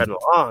still treading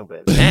along,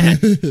 but man,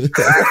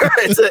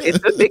 it's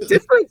a big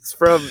difference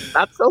from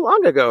not so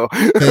long ago.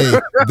 Hey,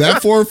 that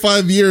 4 or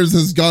 5 years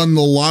has gotten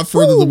a lot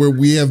further than where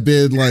we have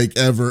been like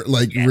ever,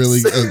 like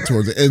really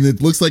towards it, and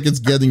it looks like it's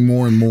getting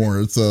more and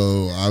more.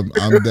 So I'm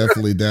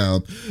definitely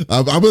down.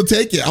 I'm gonna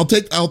take it. I'll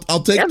take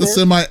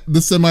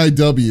the semi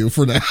W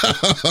for now.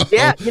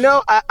 Yeah, you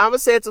know, I'm gonna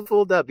say it's a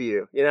full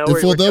W. You know,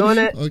 we're doing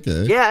it.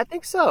 Okay. Yeah, I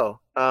think so.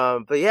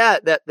 But yeah,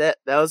 that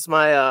was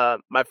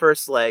my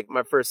first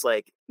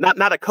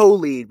not a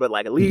co-lead, but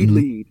like a lead.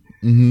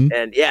 Mm-hmm.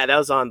 And yeah, that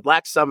was on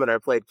Black Summoner. I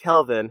played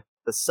Kelvin,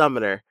 the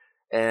Summoner.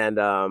 And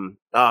oh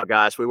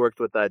gosh, we worked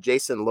with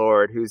Jason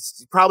Lord,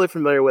 who's probably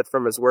familiar with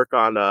from his work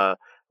on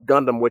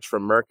Gundam Witch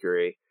from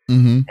Mercury.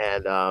 Mm-hmm.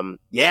 And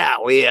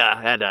we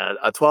had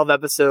a 12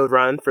 episode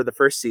run for the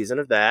first season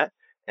of that.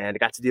 And I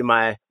got to do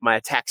my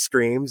attack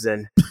screams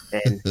and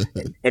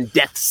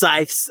death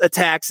scythe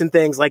attacks and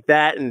things like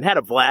that, and had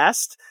a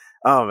blast.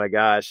 Oh my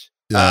gosh!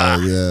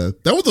 Yeah,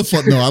 that was a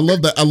fun. No, I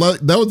love that.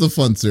 That was a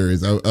fun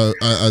series. I'd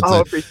say,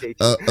 appreciate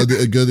you.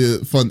 A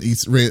good fun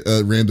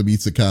random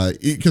isekai,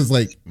 because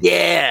like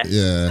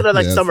sort of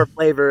like summer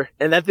flavor,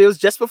 and that it was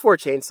just before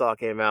Chainsaw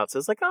came out, so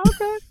it's like, oh,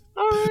 okay.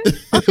 All right.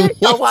 Okay.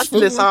 I'll watch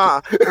this, huh?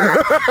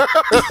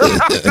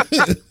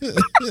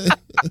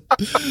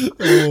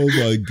 Oh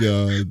my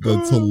god,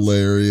 that's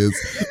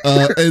hilarious.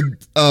 And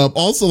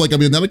also, like, I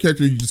mean, another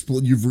character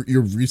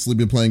you've recently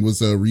been playing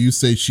was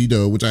Ryusei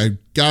Shido, which I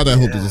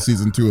hope there's a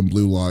season 2 in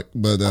Blue Lock.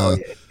 But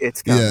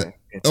it's coming. Yeah.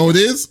 It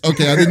is?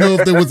 Okay, I didn't know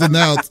if there was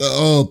announced.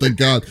 Oh, thank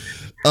God.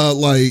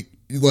 Like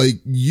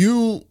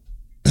you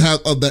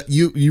have that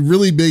you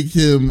really make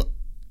him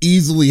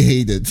easily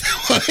hated.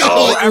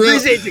 I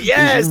appreciate you.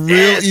 Yes,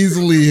 real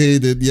easily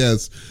hated.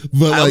 Yes,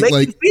 but I'll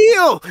make you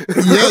feel.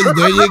 Yeah,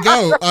 there you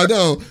go. I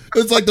know.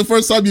 It's like the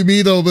first time you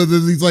meet him, and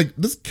then he's like,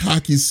 "This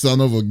cocky son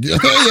of a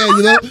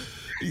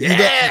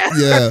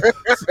yeah."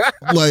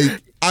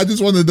 Like, I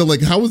just wanted to know,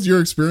 like, how was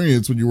your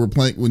experience when you were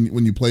playing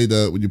when you played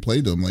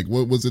him? Like,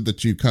 what was it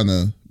that you kind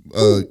of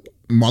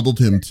modeled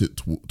him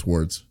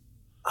towards?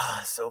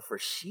 So for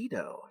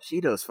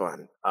Shido's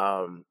fun.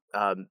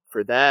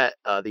 For that,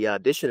 the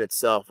audition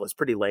itself was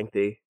pretty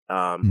lengthy.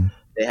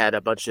 They had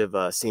a bunch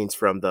of scenes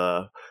from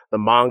the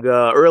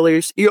manga,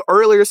 earlier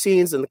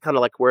scenes, and kind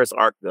of like where his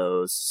arc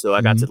goes. So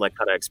I got to like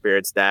kind of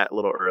experience that a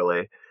little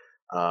early.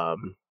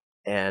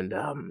 And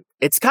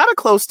it's kind of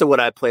close to what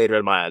I played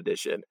in my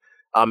audition.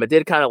 It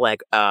did kind of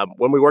like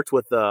when we worked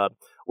with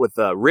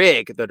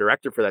Rig, the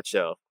director for that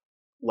show.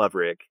 Love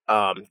Rig.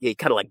 He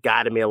kind of like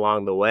guided me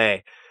along the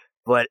way.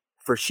 But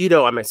for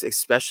Shido, I'm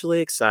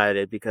especially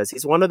excited because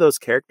he's one of those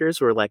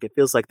characters where like it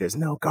feels like there's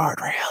no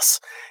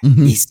guardrails.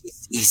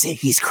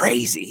 He's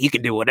crazy. He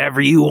can do whatever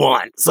you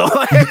want. So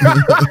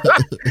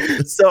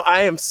so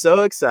I am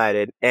so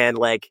excited. And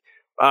like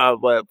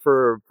but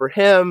for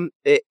him,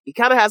 he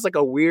kind of has like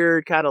a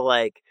weird kind of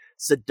like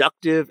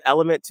seductive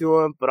element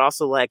to him, but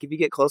also like if you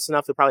get close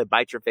enough, he'll probably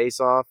bite your face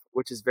off,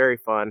 which is very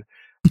fun.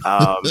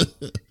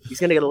 He's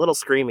gonna get a little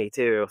screamy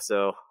too,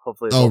 so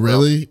hopefully. Oh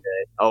really?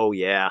 Oh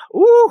yeah.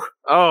 Ooh.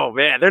 Oh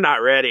man, they're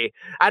not ready.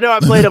 I know I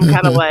played them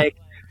kind of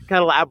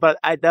loud, but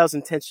that was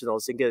intentional,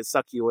 so to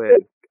suck you in.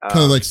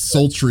 Kind of like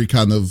sultry,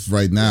 kind of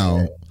right now.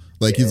 Yeah.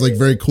 Like he's like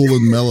very cool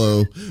and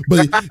mellow,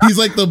 but he's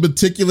like the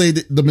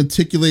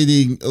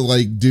meticulating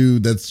like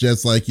dude that's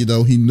just like, you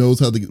know, he knows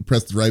how to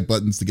press the right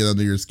buttons to get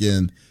under your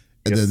skin.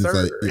 And then it's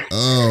like,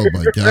 oh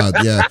my God,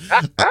 yeah.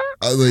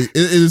 It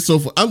is so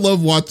fun. I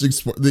love watching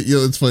sport. You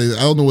know, it's funny. I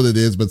don't know what it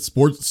is, but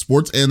sports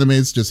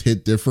animes just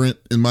hit different,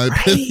 in my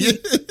opinion.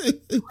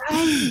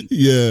 Right.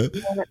 Yeah.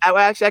 I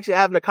was actually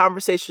having a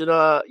conversation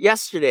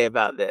yesterday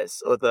about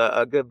this with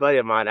a good buddy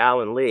of mine,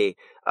 Alan Lee.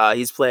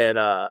 He's playing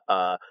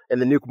in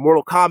the new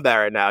Mortal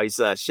Kombat right now. He's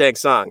Shang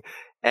Tsung,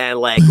 and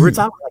like we're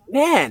talking like,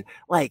 man,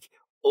 like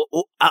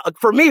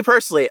for me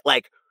personally,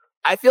 like.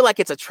 I feel like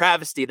it's a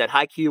travesty that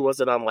Haikyuu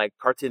wasn't on like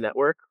Cartoon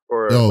Network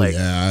or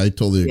yeah, I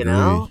totally agree.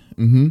 Know?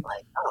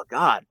 Like, oh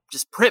God,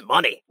 just print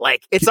money.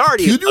 Like it's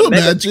already. Could you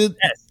imagine?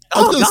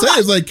 I was gonna say,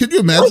 it's like, could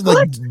you imagine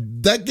like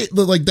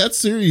that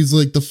series,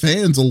 like the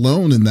fans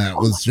alone in that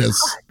was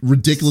just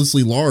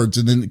ridiculously large.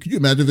 And then could you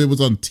imagine if it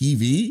was on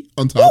TV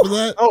on top of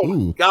that? Oh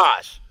my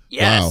gosh.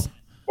 Yes. Wow.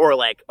 Or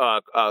like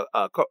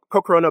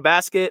Kokoro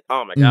Basket.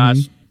 Oh my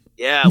gosh.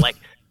 Yeah, like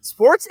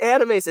sports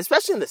animes,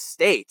 especially in the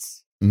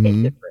States,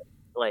 different.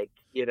 Like,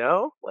 you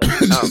know? Like, I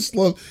just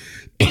love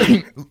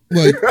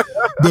like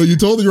no, you're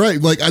totally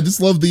right. Like I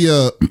just love the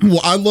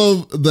I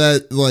love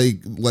that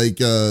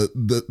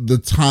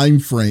the time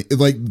frame.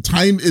 Like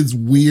time is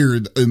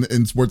weird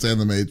in sports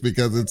animes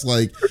because it's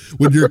like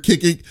when you're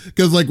kicking,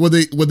 because like when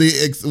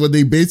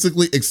they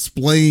basically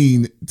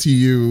explain to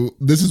you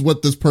this is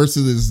what this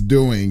person is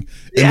doing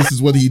and this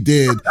is what he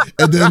did,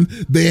 and then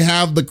they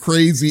have the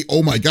crazy,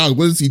 oh my god,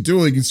 what is he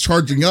doing? He's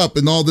charging up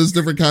and all this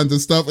different kinds of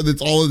stuff, and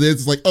it's all it is.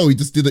 It's like, oh, he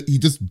just did it. He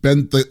just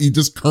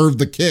curved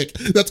the kick.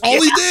 That's all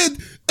he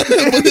did. But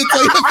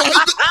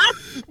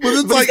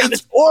he's got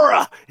this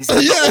aura. He's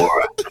got the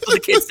aura. That's what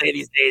the kids say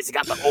these days. He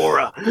got the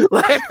aura.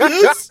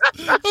 Yes.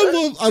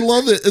 I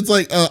love it. It's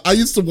like I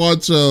used to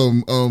watch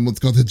what's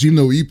called Hajime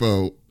no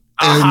Ippo.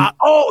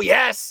 Oh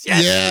yes,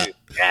 yeah,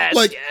 yes,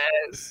 like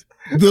yes.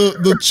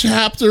 The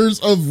chapters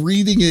of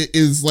reading it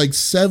is like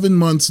 7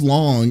 months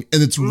long,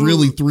 and it's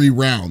really 3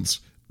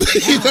 rounds.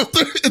 You know,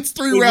 it's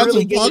 3 rounds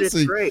of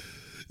boxing.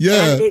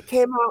 Yeah, and it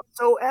came out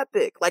so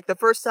epic. Like the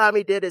first time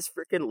he did his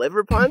freaking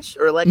liver punch,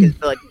 or like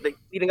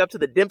leading up to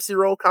the Dempsey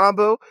roll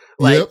combo.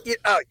 Like you're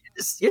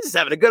just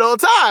having a good old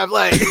time.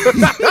 Like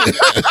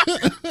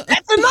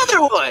that's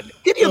another one.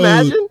 Can you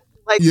imagine?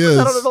 Like put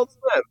that on Adult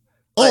Swim.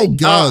 Oh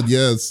God,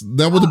 yes,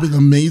 that would have been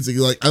amazing.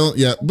 Like I don't,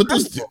 but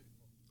there's.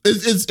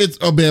 It's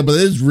oh man, but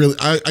it is really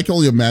I can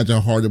only imagine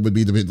how hard it would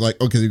be to be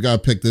like, okay, we gotta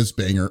pick this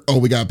banger. Oh,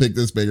 we gotta pick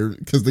this banger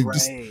because they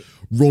just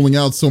rolling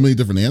out so many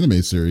different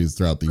anime series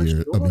throughout the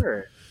year. Sure. I mean,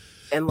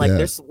 and like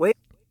feels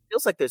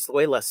like there's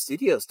way less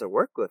studios to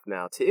work with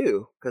now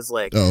too. Because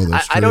like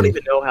I don't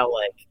even know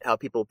how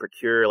people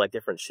procure like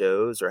different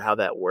shows or how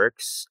that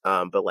works.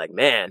 But like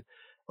man,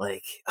 to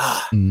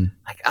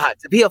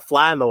be a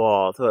fly on the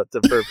wall for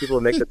people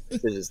to make the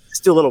decisions,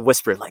 just do a little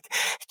whisper like,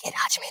 "Get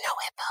Hajime no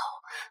Ippo."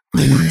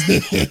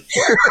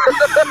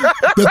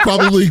 That's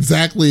probably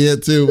exactly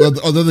it too.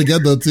 Other than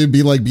again though, to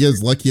be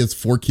as lucky as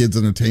 4Kids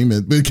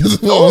Entertainment because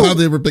of how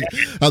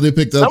they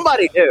picked up.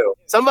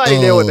 Somebody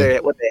knew what they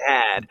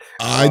had.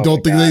 I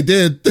don't think they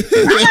did.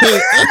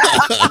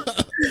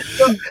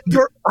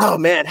 Oh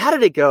man, how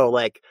did it go?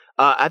 Like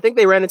I think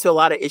they ran into a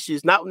lot of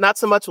issues. Not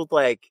so much with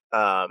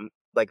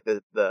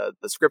the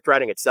script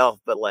writing itself,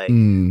 but like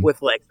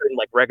with like certain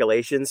like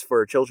regulations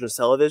for children's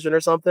television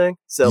or something.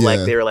 So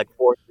like they were like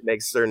forced to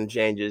make certain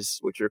changes,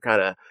 which are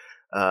kind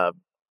of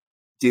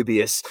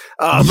dubious.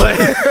 But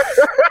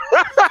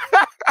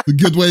the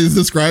good way of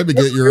describing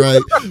it, you're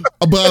right.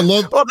 But I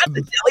love. Oh, that's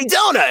a jelly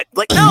donut.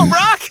 Like no,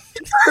 Brock.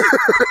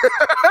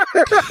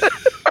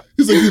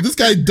 He's like, this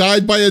guy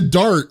died by a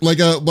dart, like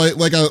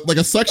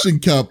a suction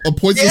cup, a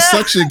poisonous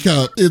suction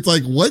cup. It's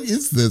like, what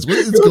is this? What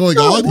is going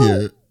on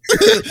here?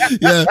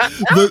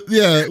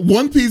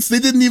 One Piece, they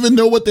didn't even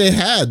know what they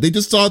had. They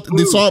just thought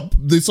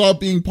they saw it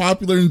being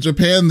popular in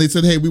Japan. They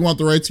said, hey, we want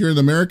the rights here in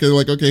America. They're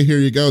like, okay, here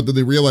you go. Then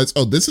they realized,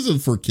 oh, this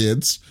isn't for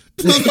kids.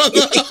 This is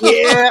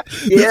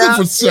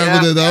for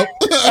 7 and up.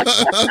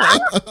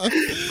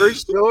 For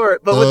sure.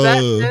 But with that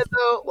said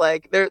though,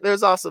 like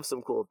there's also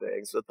some cool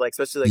things with like,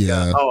 especially like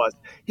I was a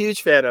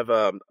huge fan of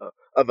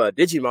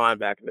Digimon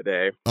back in the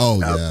day.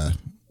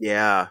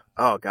 Yeah.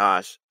 Oh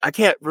gosh. I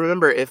can't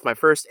remember if my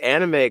first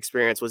anime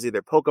experience was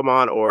either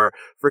Pokemon or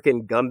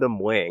freaking Gundam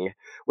Wing,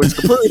 which is a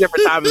completely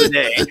different time of the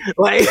day.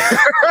 Like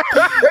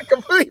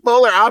completely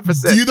polar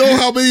opposite. Do you know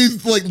how many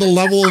like the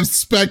level of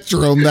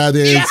spectrum that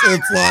is? Yeah.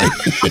 It's like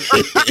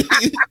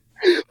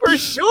for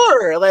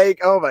sure.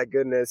 Like, oh my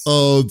goodness.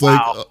 Oh, it's like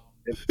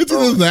it's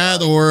either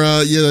that or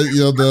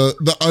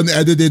the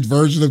unedited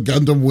version of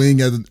Gundam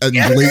Wing at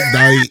late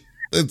night.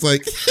 It's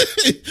like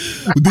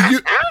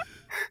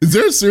Is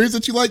there a series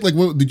that you like? Like,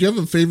 what did you have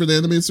a favorite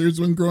anime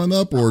series when growing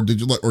up, or did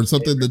you like, or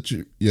something that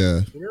you? Yeah,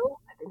 I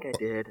think I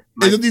did. It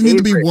doesn't even need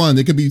to be one.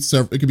 It could be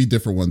several. It could be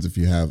different ones if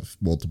you have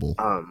multiple.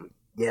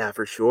 Yeah,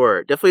 for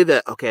sure. Definitely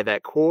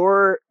that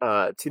core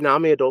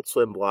Toonami Adult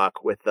Swim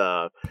block with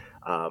Yu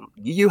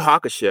Yu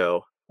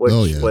Hakusho,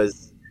 which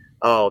was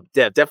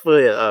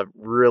definitely a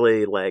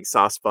really like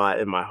soft spot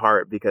in my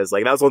heart because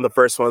like that was one of the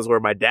first ones where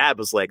my dad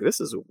was like,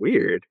 "This is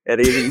weird," and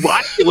he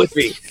watched it with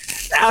me.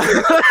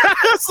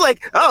 It's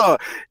like, oh,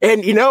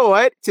 and you know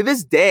what? To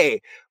this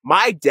day,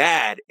 my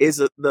dad is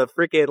the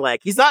freaking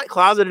like he's not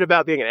closeted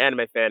about being an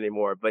anime fan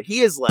anymore, but he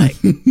is like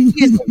he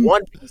is a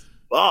One Piece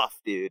buff,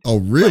 dude. Oh,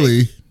 really?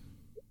 Like,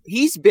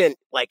 he's been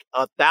like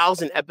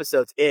 1,000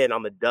 episodes in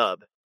on the dub.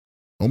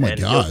 Oh my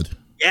god!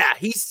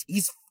 He's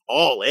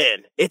all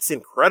in. It's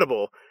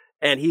incredible.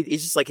 And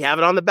he's just like have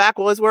it on the back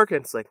while he's working.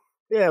 It's like,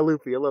 yeah,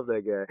 Luffy, I love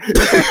that guy.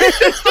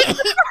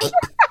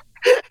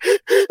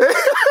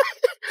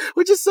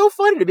 Which is so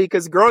funny to me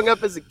because growing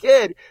up as a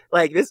kid,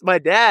 like my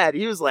dad,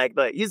 he was like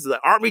he's the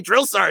army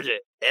drill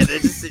sergeant. And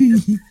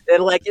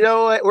and like, you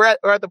know what? We're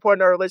at the point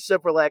in our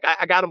relationship where like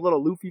I got him a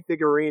little Luffy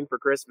figurine for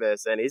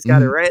Christmas, and he's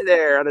got it right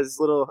there on his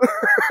little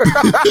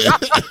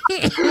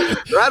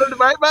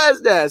right by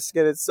his desk,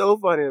 and it's so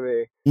funny to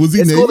me. Was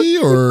he Navy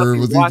or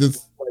was he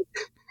just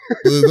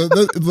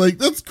like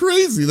that's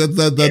crazy? That's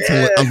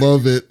Yeah. I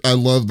love it. I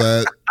love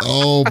that.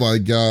 Oh my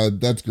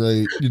god, that's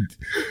great.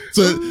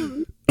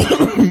 So,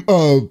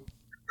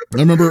 I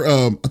remember,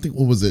 I think,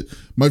 what was it?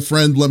 My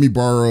friend let me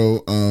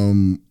borrow,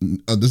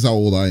 this is how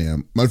old I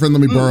am. My friend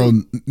let me borrow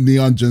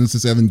Neon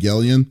Genesis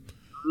Evangelion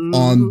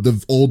on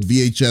the old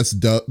the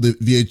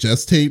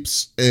VHS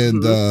tapes.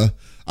 And,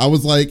 I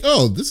was like,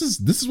 oh, this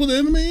is what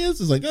anime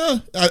is? It's like,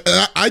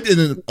 I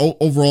didn't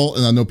overall,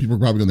 and I know people are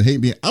probably going to hate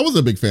me. I was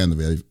a big fan of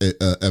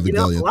Evangelion. You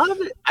know, a lot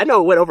of it, I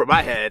know it went over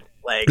my head.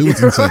 Like, it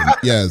was insane.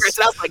 Yes.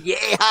 I was like, yay,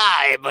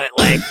 hi. But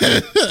like,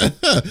 man,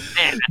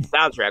 that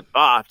soundtrack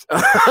bopped.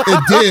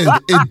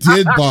 It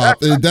did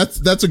bop. And that's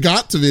what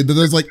got to me. But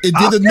there's like, it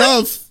did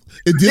enough.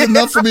 It did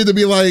enough for me to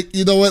be like,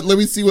 you know what? Let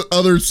me see what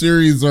other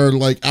series are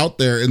like out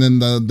there. And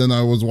then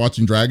I was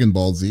watching Dragon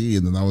Ball Z,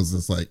 and then I was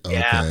just like,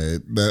 okay.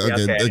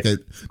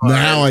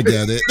 Now I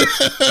get it.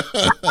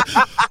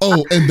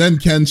 Oh, and then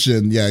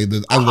Kenshin. Yeah,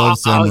 I love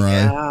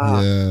Samurai.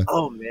 Yeah.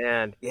 Oh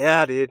man,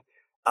 yeah, dude.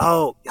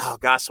 Oh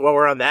gosh. While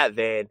we're on that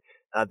vein,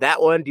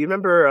 that one. Do you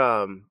remember?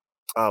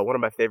 One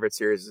of my favorite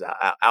series is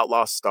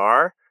Outlaw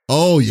Star.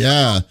 Oh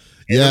yeah.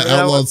 Yeah,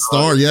 Outlawed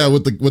Star. Yeah,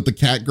 with the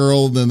cat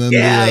girl, and then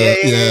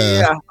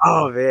yeah.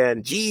 Oh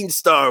man, Gene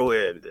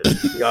Starwind.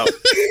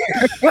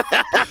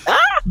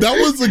 That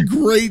was a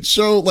great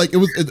show. Like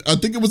I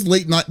think it was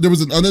late night. There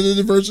was an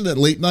unedited version at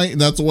late night, and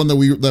that's the one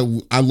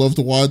that I love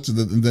to watch. And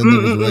then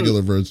there was a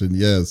regular version.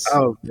 Yes.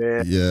 Oh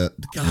man. Yeah.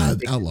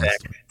 God, Outlawed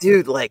Star.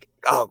 Dude, like,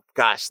 oh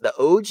gosh, the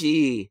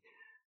OG,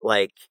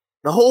 like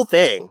the whole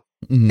thing,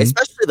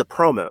 especially the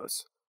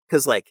promos,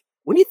 because like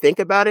when you think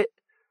about it,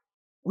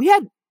 we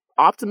had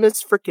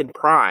Optimus freaking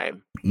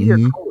Prime, Peter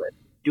Cullen,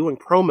 doing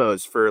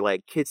promos for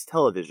like kids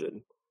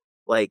television.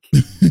 Like,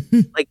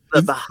 like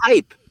the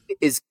hype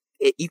is,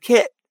 you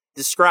can't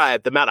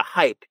describe the amount of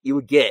hype you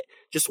would get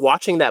just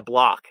watching that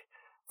block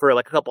for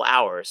like a couple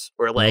hours.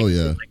 Or like,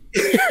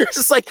 it's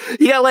just like,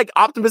 you got like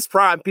Optimus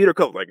Prime, Peter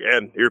Cullen, like,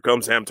 and here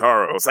comes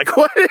Hamtaro. It's like,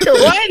 what?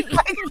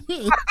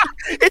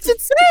 It's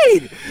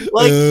insane.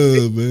 Like,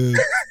 oh man,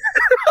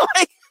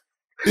 like,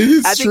 it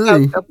is I think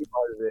true. that's part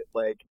of it.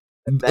 Like,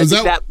 I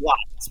think that block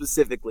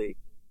specifically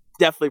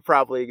definitely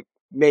probably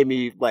made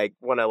me like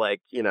want to like,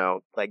 you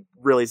know, like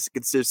really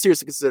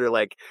seriously consider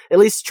like at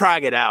least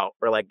trying it out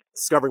or like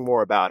discovering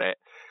more about it.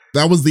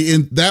 That was the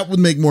end. That would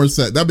make more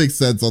sense. That makes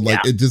sense. On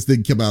like it just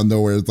didn't come out of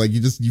nowhere. It's like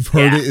you've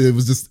heard it. And it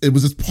was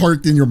just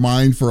parked in your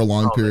mind for a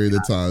long period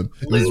of time.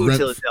 It was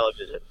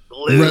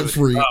rent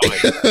free. Oh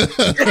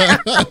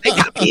they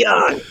got me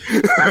young.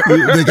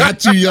 They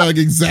got you young,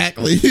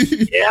 exactly.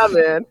 Yeah,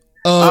 man.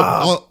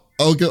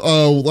 Okay.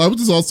 I was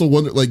just also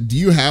wondering, like, do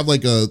you have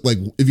like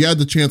if you had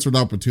the chance or an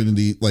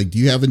opportunity, like, do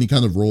you have any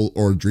kind of role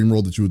or dream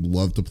role that you would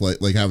love to play,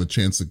 like, have a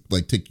chance to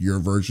like take your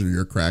version or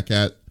your crack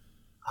at?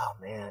 Oh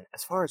man,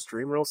 as far as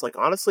dream roles, like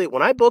honestly,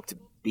 when I booked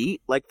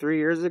Beat like 3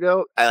 years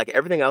ago, like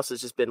everything else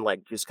has just been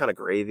like just kind of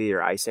gravy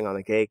or icing on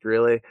the cake,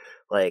 really.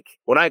 Like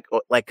when I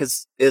like,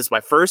 because it was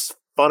my first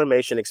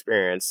Funimation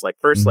experience, like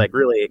first like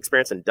really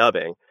experience in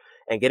dubbing.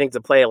 And getting to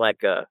play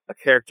like a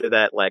character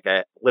that like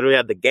I literally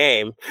had the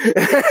game.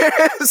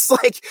 It's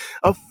like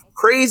a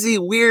crazy,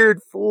 weird,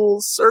 full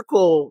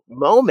circle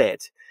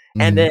moment.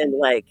 And then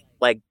like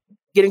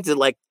getting to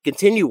like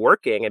continue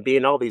working and be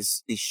in all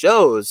these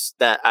shows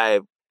that I,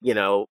 you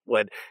know,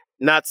 would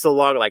not so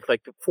long, like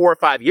 4 or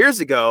 5 years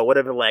ago, would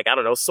have been like, I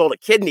don't know, sold a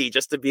kidney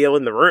just to be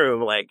in the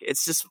room. Like,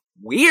 it's just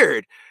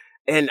weird.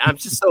 And I'm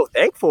just so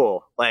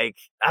thankful. Like,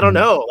 I don't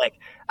know, like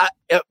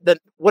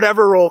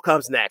whatever role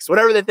comes next,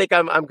 whatever they think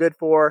I'm good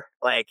for,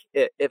 like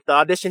if the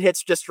audition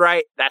hits just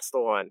right, that's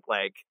the one.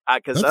 Like,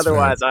 because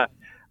otherwise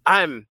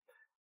I'm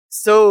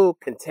so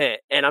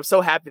content and I'm so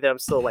happy that I'm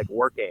still like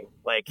working.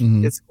 Like,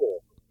 it's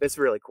cool. It's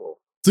really cool.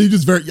 So you're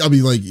just very, I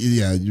mean, like,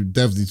 yeah, you're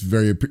definitely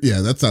very,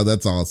 yeah, that's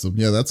awesome.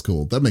 Yeah, that's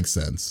cool. That makes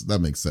sense.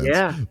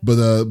 Yeah. But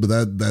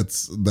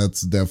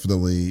that's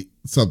definitely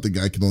something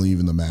I can only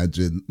even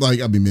imagine.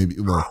 Like, I mean, maybe,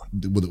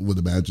 would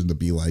imagine to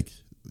be like,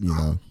 you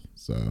know,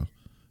 so.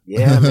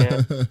 Yeah,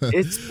 man.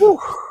 It's, but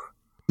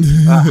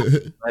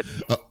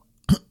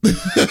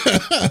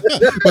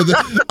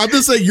I'm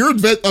just saying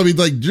I mean,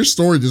 like, your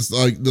story, just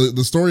like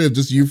the story of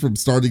just you from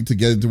starting to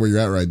get into where you're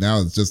at right now,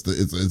 it's just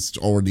it's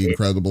already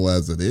incredible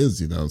as it is,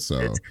 you know. So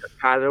it's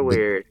kind of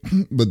weird,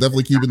 but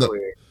definitely keeping up.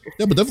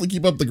 Yeah, but definitely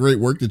keep up the great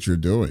work that you're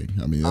doing.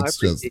 I mean, it's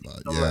just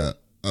yeah.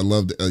 I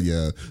loved it.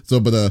 Yeah. So,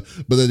 but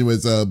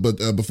anyways,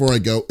 before I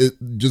go, it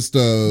just,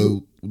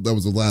 that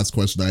was the last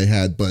question I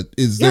had, but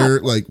is there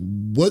like,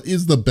 what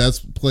is the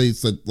best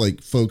place that like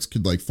folks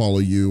could like follow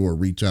you or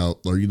reach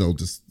out or, you know,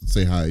 just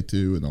say hi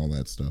to and all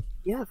that stuff?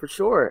 Yeah, for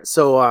sure.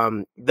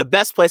 So, the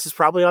best place is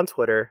probably on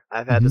Twitter.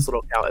 I've had this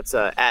little account. It's,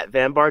 at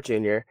Van Barr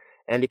Jr.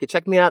 and you can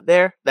check me out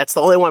there. That's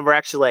the only one where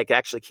actually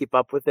keep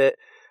up with it.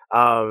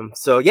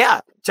 So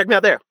yeah, check me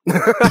out there.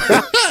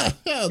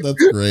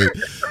 That's great.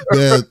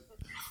 Yeah.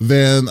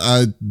 Van,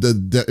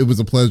 it was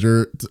a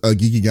pleasure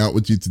geeking out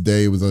with you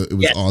today. It was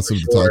awesome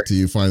to talk to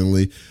you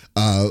finally.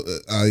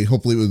 I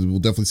hopefully we'll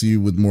definitely see you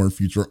with more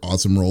future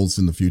awesome roles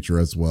in the future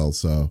as well.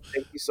 So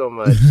thank you so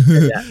much.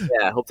 Yeah.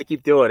 I hope to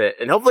keep doing it,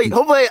 and hopefully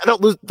I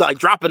don't lose, like,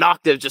 drop an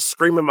octave just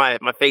screaming my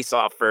face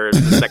off for a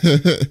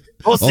second.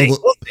 We'll see.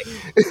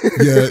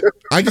 Yeah,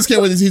 I just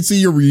can't wait to see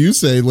your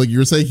Ryusei. Like you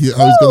were saying,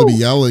 how he's going to be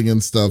yelling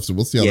and stuff. So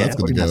we'll see how that's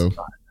going to go.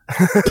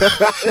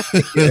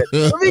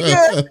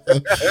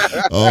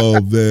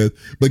 Oh man.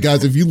 But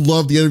guys, if you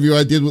love the interview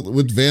I did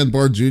with Van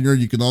Barr Jr.,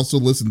 you can also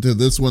listen to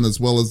this one as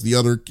well as the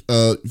other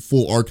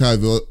full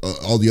archive,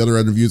 all the other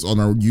interviews on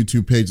our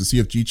YouTube page, the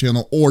CFG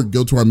channel, or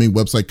go to our main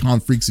website,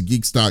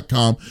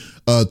 confreaksandgeeks.com,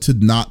 to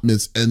not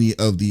miss any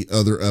of the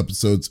other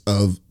episodes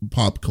of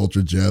Pop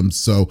Culture Gems.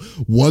 So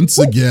once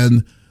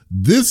again,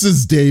 this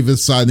is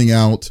Davis signing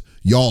out.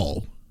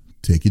 Y'all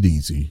take it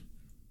easy.